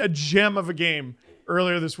played a gem of a game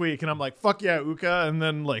earlier this week. And I'm like, fuck yeah, Uka. And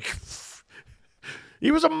then, like,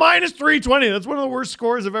 he was a minus 320. That's one of the worst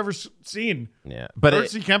scores I've ever seen. Yeah. But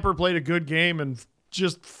Percy Kemper played a good game and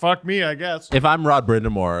just fuck me, I guess. if I'm Rod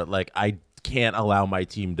Brindamore, like, I can't allow my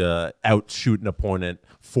team to outshoot an opponent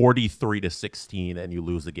 43-16 and you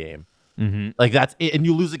lose a game. Like, that's it. And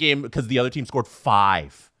you lose a game because the other team scored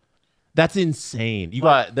 5. That's insane.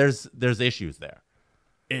 There's issues there.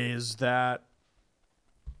 Is that's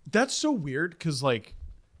so weird because, like,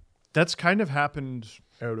 that's kind of happened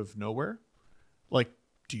out of nowhere. Like,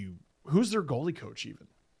 who's their goalie coach even?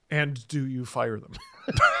 And do you fire them?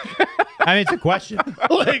 I mean, it's a question.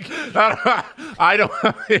 Like, I don't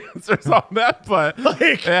have answers on that, but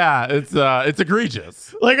Like- yeah, it's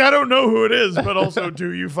egregious. like, I don't know who it is, but also,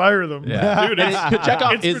 do you fire them? Yeah. Dude,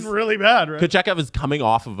 Kochekov it's is been really bad, right? Kochekov is coming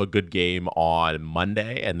off of a good game on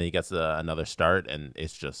Monday, and then he gets another start, and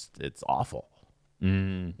it's awful.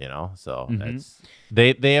 You know, so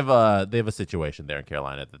they have a situation there in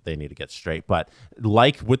Carolina that they need to get straight. But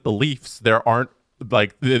like with the Leafs, there aren't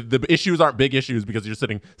like the issues aren't big issues because you're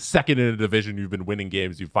sitting second in a division. You've been winning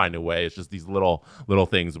games. You find a way. It's just these little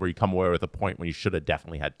things where you come away with a point when you should have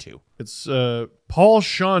definitely had 2. It's Paul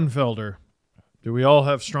Schoenfelder. Do we all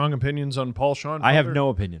have strong opinions on Paul Schoenfelder? I have no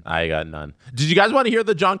opinion. I got none. Did you guys want to hear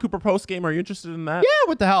the John Cooper post game? Are you interested in that? Yeah,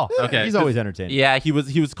 what the hell? Okay. He's always entertaining. Yeah, he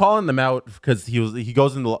was calling them out because he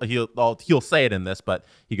goes into he'll say it in this, but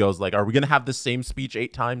he goes like, "Are we gonna have the same speech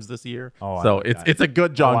 8 times this year?" Oh, I so like it's that. a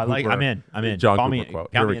good John. Oh, I Cooper. like. I'm in. John Call Cooper me,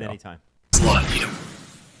 quote. count Here me we in go. anytime. It's a lot,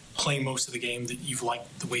 playing most of the game that you've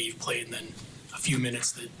liked the way you've played, and then a few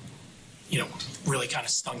minutes that, really kind of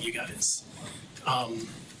stung you guys.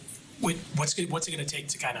 What's it going to take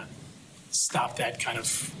to kind of stop that kind of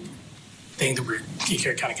thing that we're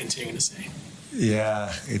kind of continuing to say?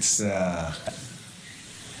 Yeah, it's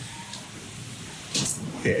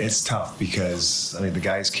tough because the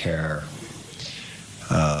guys care.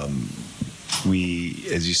 We,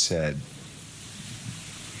 as you said,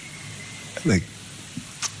 like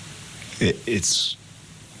it's.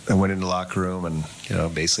 I went in the locker room and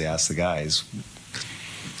basically asked the guys.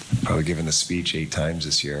 Probably given the speech 8 times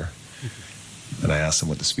this year. And I asked them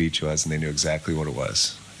what the speech was, and they knew exactly what it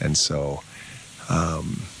was. And so,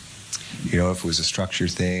 if it was a structure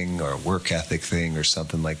thing or a work ethic thing or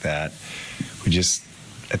something like that, we just,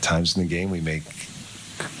 at times in the game, we make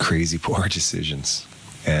crazy poor decisions.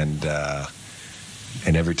 And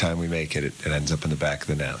And every time we make it, it ends up in the back of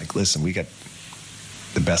the net. Like, listen, we got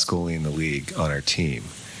the best goalie in the league on our team.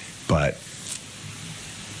 But,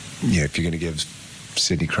 if you're going to give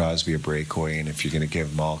Sidney Crosby a breakaway, and if you're going to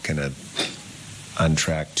give Malkin a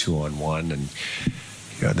untracked 2-on-1, and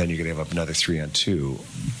then you're going to have up another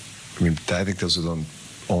 3-on-2. I mean, I think those are the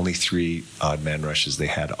only 3 odd man rushes they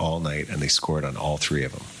had all night, and they scored on all 3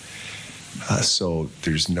 of them. So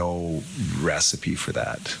there's no recipe for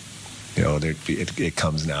that. It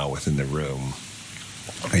comes now within the room.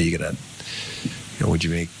 Are you gonna, would you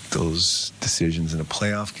make those decisions in a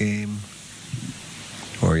playoff game,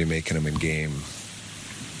 or are you making them in game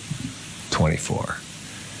 24?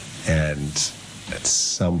 And at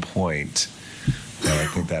some point, and I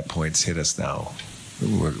think that point's hit us now,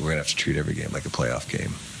 we're gonna have to treat every game like a playoff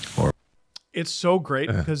game. Or it's so great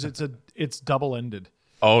because it's double-ended.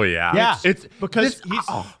 Oh yeah, yeah. It's because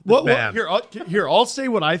here I'll say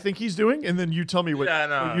what I think he's doing, and then you tell me what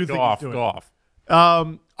you think he's doing. Go off.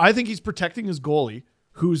 I think he's protecting his goalie,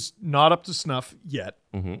 who's not up to snuff yet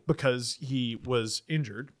because he was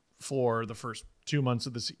injured for the first 2 months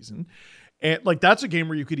of the season. And that's a game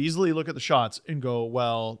where you could easily look at the shots and go,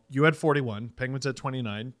 well, you had 41, Penguins had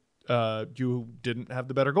 29, you didn't have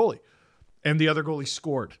the better goalie. And the other goalie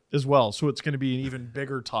scored as well. So it's going to be an even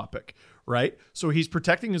bigger topic, right? So he's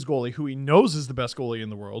protecting his goalie, who he knows is the best goalie in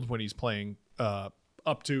the world when he's playing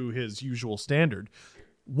up to his usual standard,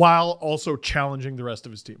 while also challenging the rest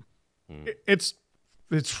of his team. It's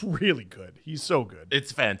really good. He's so good.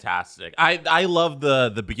 It's fantastic. I love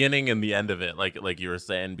the beginning and the end of it, like you were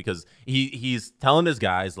saying, because he's telling his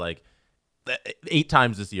guys, 8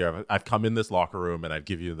 times this year I've come in this locker room and I've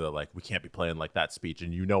give you the we can't be playing like that speech,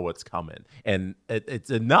 and what's coming, and it's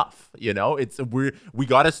enough. We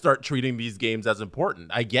got to start treating these games as important.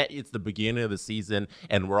 I get it's the beginning of the season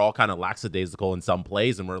and we're all kind of lackadaisical in some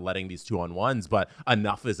plays and we're letting these 2-on-1s, but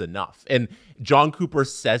enough is enough. And John Cooper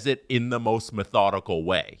says it in the most methodical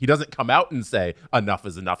way. He doesn't come out and say enough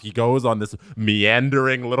is enough. He goes on this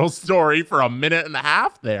meandering little story for a minute and a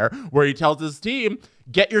half there where he tells his team,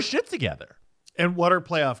 get your shit together. And what are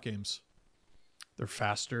playoff games? They're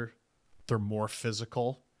faster. They're more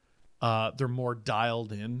physical. They're more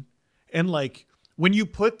dialed in. And when you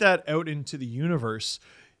put that out into the universe,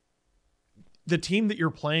 the team that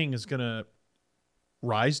you're playing is going to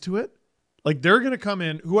rise to it. They're going to come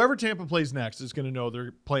in. Whoever Tampa plays next is going to know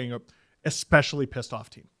they're playing a especially pissed off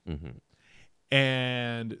team.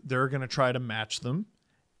 And they're going to try to match them.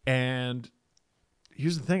 And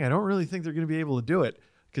here's the thing. I don't really think they're going to be able to do it,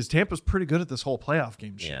 because Tampa's pretty good at this whole playoff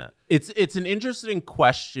game shit. Yeah. It's an interesting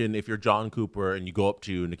question if you're John Cooper and you go up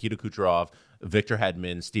to Nikita Kucherov, Victor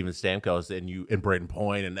Hedman, Steven Stamkos, and Braden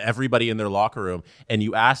Point and everybody in their locker room, and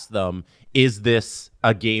you ask them, is this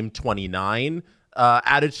a game 29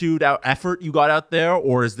 attitude effort you got out there,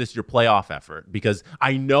 or is this your playoff effort? Because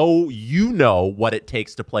I know what it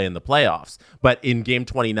takes to play in the playoffs, but in game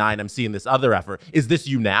 29 I'm seeing this other effort. Is this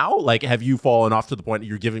you now? Have you fallen off to the point that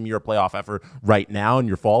you're giving me your playoff effort right now and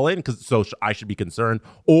you're falling, so I should be concerned,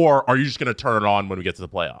 or are you just going to turn it on when we get to the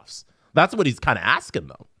playoffs? That's what he's kind of asking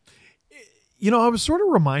them. I was sort of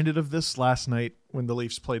reminded of this last night when the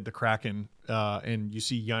Leafs played the Kraken, and you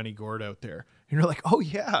see Yanni Gourde out there and you're like, oh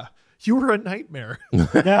yeah, you were a nightmare. I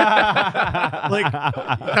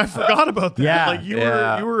forgot about that. Yeah. You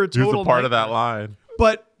were a total He was a part nightmare. of that line.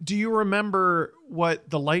 But do you remember what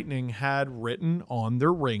the Lightning had written on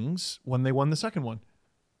their rings when they won the second one?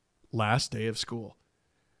 Last day of school.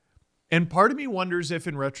 And part of me wonders if,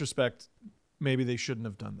 in retrospect, maybe they shouldn't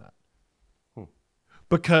have done that.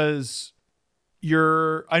 Because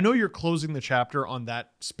I know you're closing the chapter on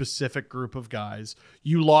that specific group of guys.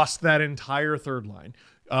 You lost that entire third line.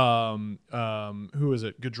 Who is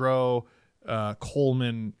it? Gaudreau,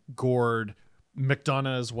 Coleman, Gord,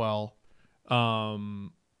 McDonough as well. A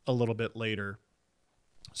little bit later.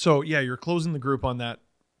 So yeah, you're closing the group on that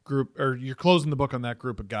group, or you're closing the book on that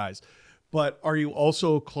group of guys. But are you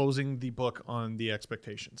also closing the book on the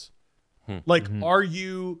expectations? Are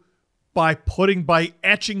you, by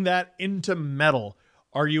etching that into metal,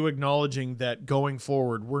 are you acknowledging that going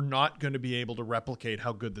forward, we're not going to be able to replicate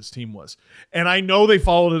how good this team was? And I know they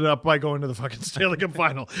followed it up by going to the fucking Stanley Cup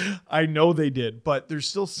final. I know they did, but there's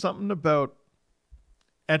still something about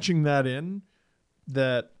etching that in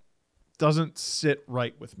that doesn't sit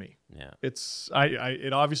right with me. Yeah.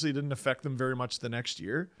 It obviously didn't affect them very much the next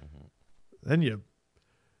year. Then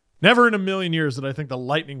never in a million years did I think the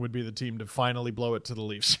Lightning would be the team to finally blow it to the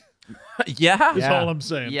Leafs. That's all I'm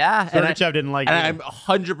saying. Yeah. Sergachev didn't like it. And I'm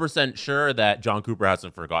 100% sure that John Cooper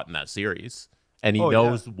hasn't forgotten that series. And he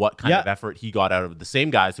knows what kind of effort he got out of the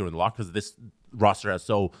same guys who are in the locker, because roster has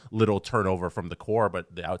so little turnover from the core,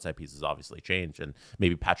 but the outside pieces obviously changed. And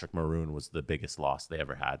maybe Patrick Maroon was the biggest loss they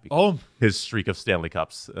ever had because his streak of Stanley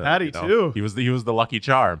Cups. Patty too. He was the lucky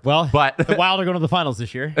charm. Well, but the Wild are going to the finals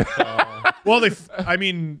this year. Well,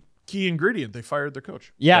 key ingredient, they fired their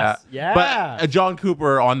coach. Yes. Yeah. But John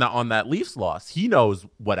Cooper on that Leafs loss, he knows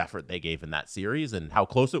what effort they gave in that series and how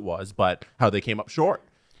close it was, but how they came up short.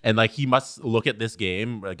 And like he must look at this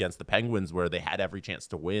game against the Penguins where they had every chance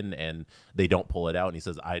to win and they don't pull it out. And he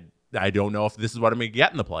says, I don't know if this is what I'm going to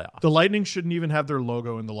get in the playoffs. The Lightning shouldn't even have their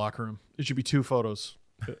logo in the locker room. It should be 2 photos.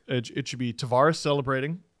 It should be Tavares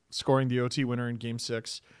celebrating, scoring the OT winner in Game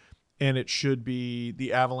 6. And it should be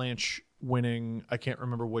the Avalanche winning, I can't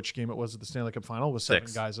remember which game it was at the Stanley Cup Final, with 7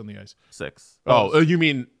 guys on the ice. 6. Oh, you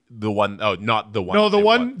mean the one? Oh, not the one. No, the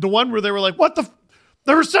one where they were like, what the?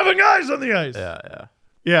 There were 7 guys on the ice.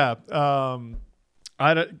 Yeah.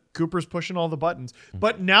 Cooper's pushing all the buttons.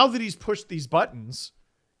 But now that he's pushed these buttons,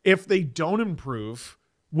 if they don't improve,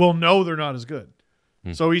 we'll know they're not as good.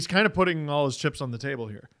 So he's kind of putting all his chips on the table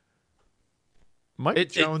here. Might be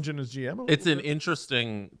challenging his GM. It's an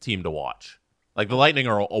interesting team to watch. Like the Lightning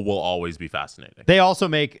will always be fascinating. They always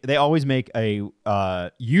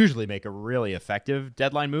usually make a really effective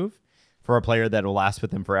deadline move for a player that will last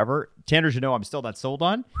with them forever. Tanner Jeannot, I'm still not sold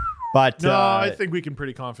on. But no, I think we can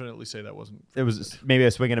pretty confidently say that wasn't. It was maybe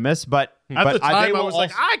a swing and a miss, but at the time I was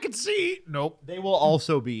like, I could see. Nope. They will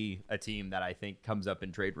also be a team that I think comes up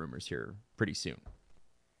in trade rumors here pretty soon.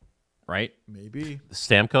 Right? Maybe.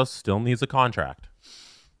 Stamkos still needs a contract.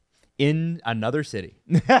 In another city.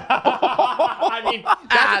 I mean,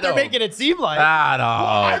 that's what they're making it seem like.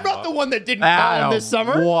 I'm not the one that didn't call him this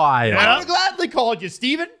summer. Why? I would have gladly called you,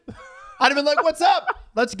 Steven. I'd have been like, what's up?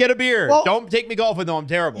 Let's get a beer. Well, don't take me golfing, though. I'm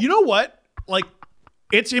terrible. You know what? Like,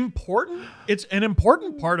 it's important. It's an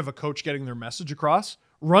important part of a coach getting their message across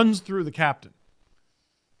runs through the captain.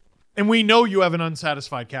 And we know you have an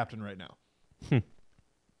unsatisfied captain right now.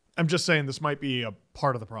 I'm just saying this might be a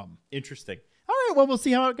part of the problem. Interesting. All right, well, we'll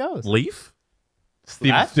see how it goes. Leaf?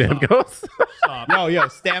 Steven Stamkos? Yo,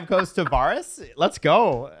 Stamkos Tavares? Let's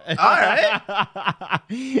go. All right.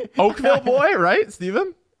 Oakville boy, right,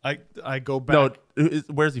 Steven? I go back. No,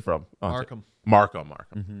 where's he from? Oh, Markham. Markham.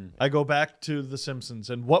 Mm-hmm. I go back to The Simpsons,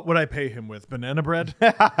 and what would I pay him with? Banana bread?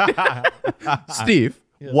 Steve,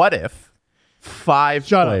 what if 5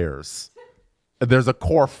 players... There's a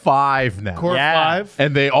core 5 now. Core 5?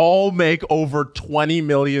 And they all make over $20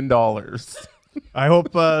 million. I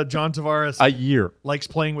hope John Tavares a year likes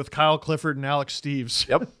playing with Kyle Clifford and Alex Steves.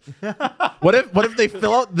 Yep. What if they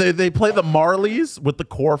fill out they play the Marlies with the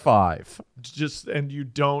core 5? And you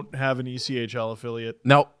don't have an ECHL affiliate.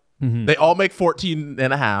 No. Mm-hmm. They all make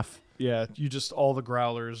 14.5. Yeah, all the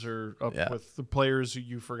growlers are up with the players who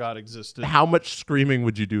you forgot existed. How much screaming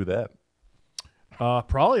would you do then?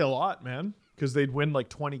 Probably a lot, man. Because they'd win like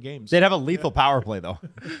 20 games. They'd have a lethal power play, though.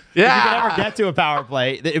 Yeah. If you could ever get to a power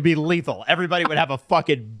play, it'd be lethal. Everybody would have a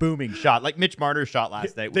fucking booming shot. Like Mitch Marner's shot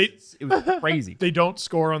last night. It was crazy. They don't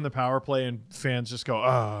score on the power play, and fans just go,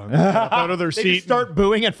 out of their seat. They just start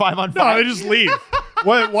booing at 5-on-5. No, they just leave.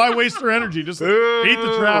 Why waste their energy? Just beat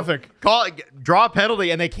the traffic. Draw a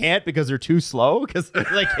penalty, and they can't because they're too slow because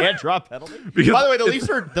they can't draw a penalty. By the way,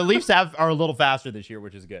 the Leafs are a little faster this year,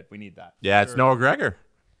 which is good. We need that. Yeah, it's Noah Gregor.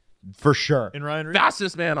 For sure. And Ryan Reed?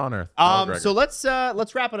 Fastest man on earth. So let's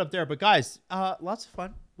wrap it up there. But guys, lots of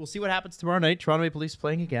fun. We'll see what happens tomorrow night. Toronto Maple Leafs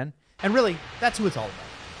playing again. And really, that's who it's all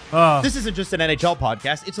about. This isn't just an NHL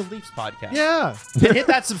podcast. It's a Leafs podcast. Yeah. And hit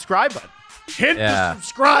that subscribe button. Hit the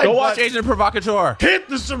subscribe button. Go watch Agent Provocateur. Hit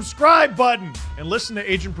the subscribe button and listen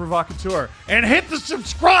to Agent Provocateur. And hit the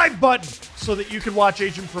subscribe button so that you can watch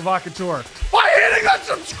Agent Provocateur by hitting the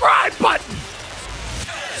subscribe button.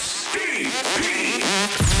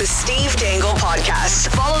 The Steve Dangle Podcast.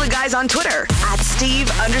 Follow the guys on Twitter at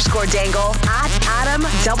Steve_Dangle, at Adam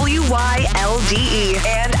WYLDE,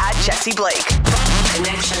 and at Jesse Blake.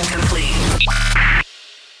 Connection complete.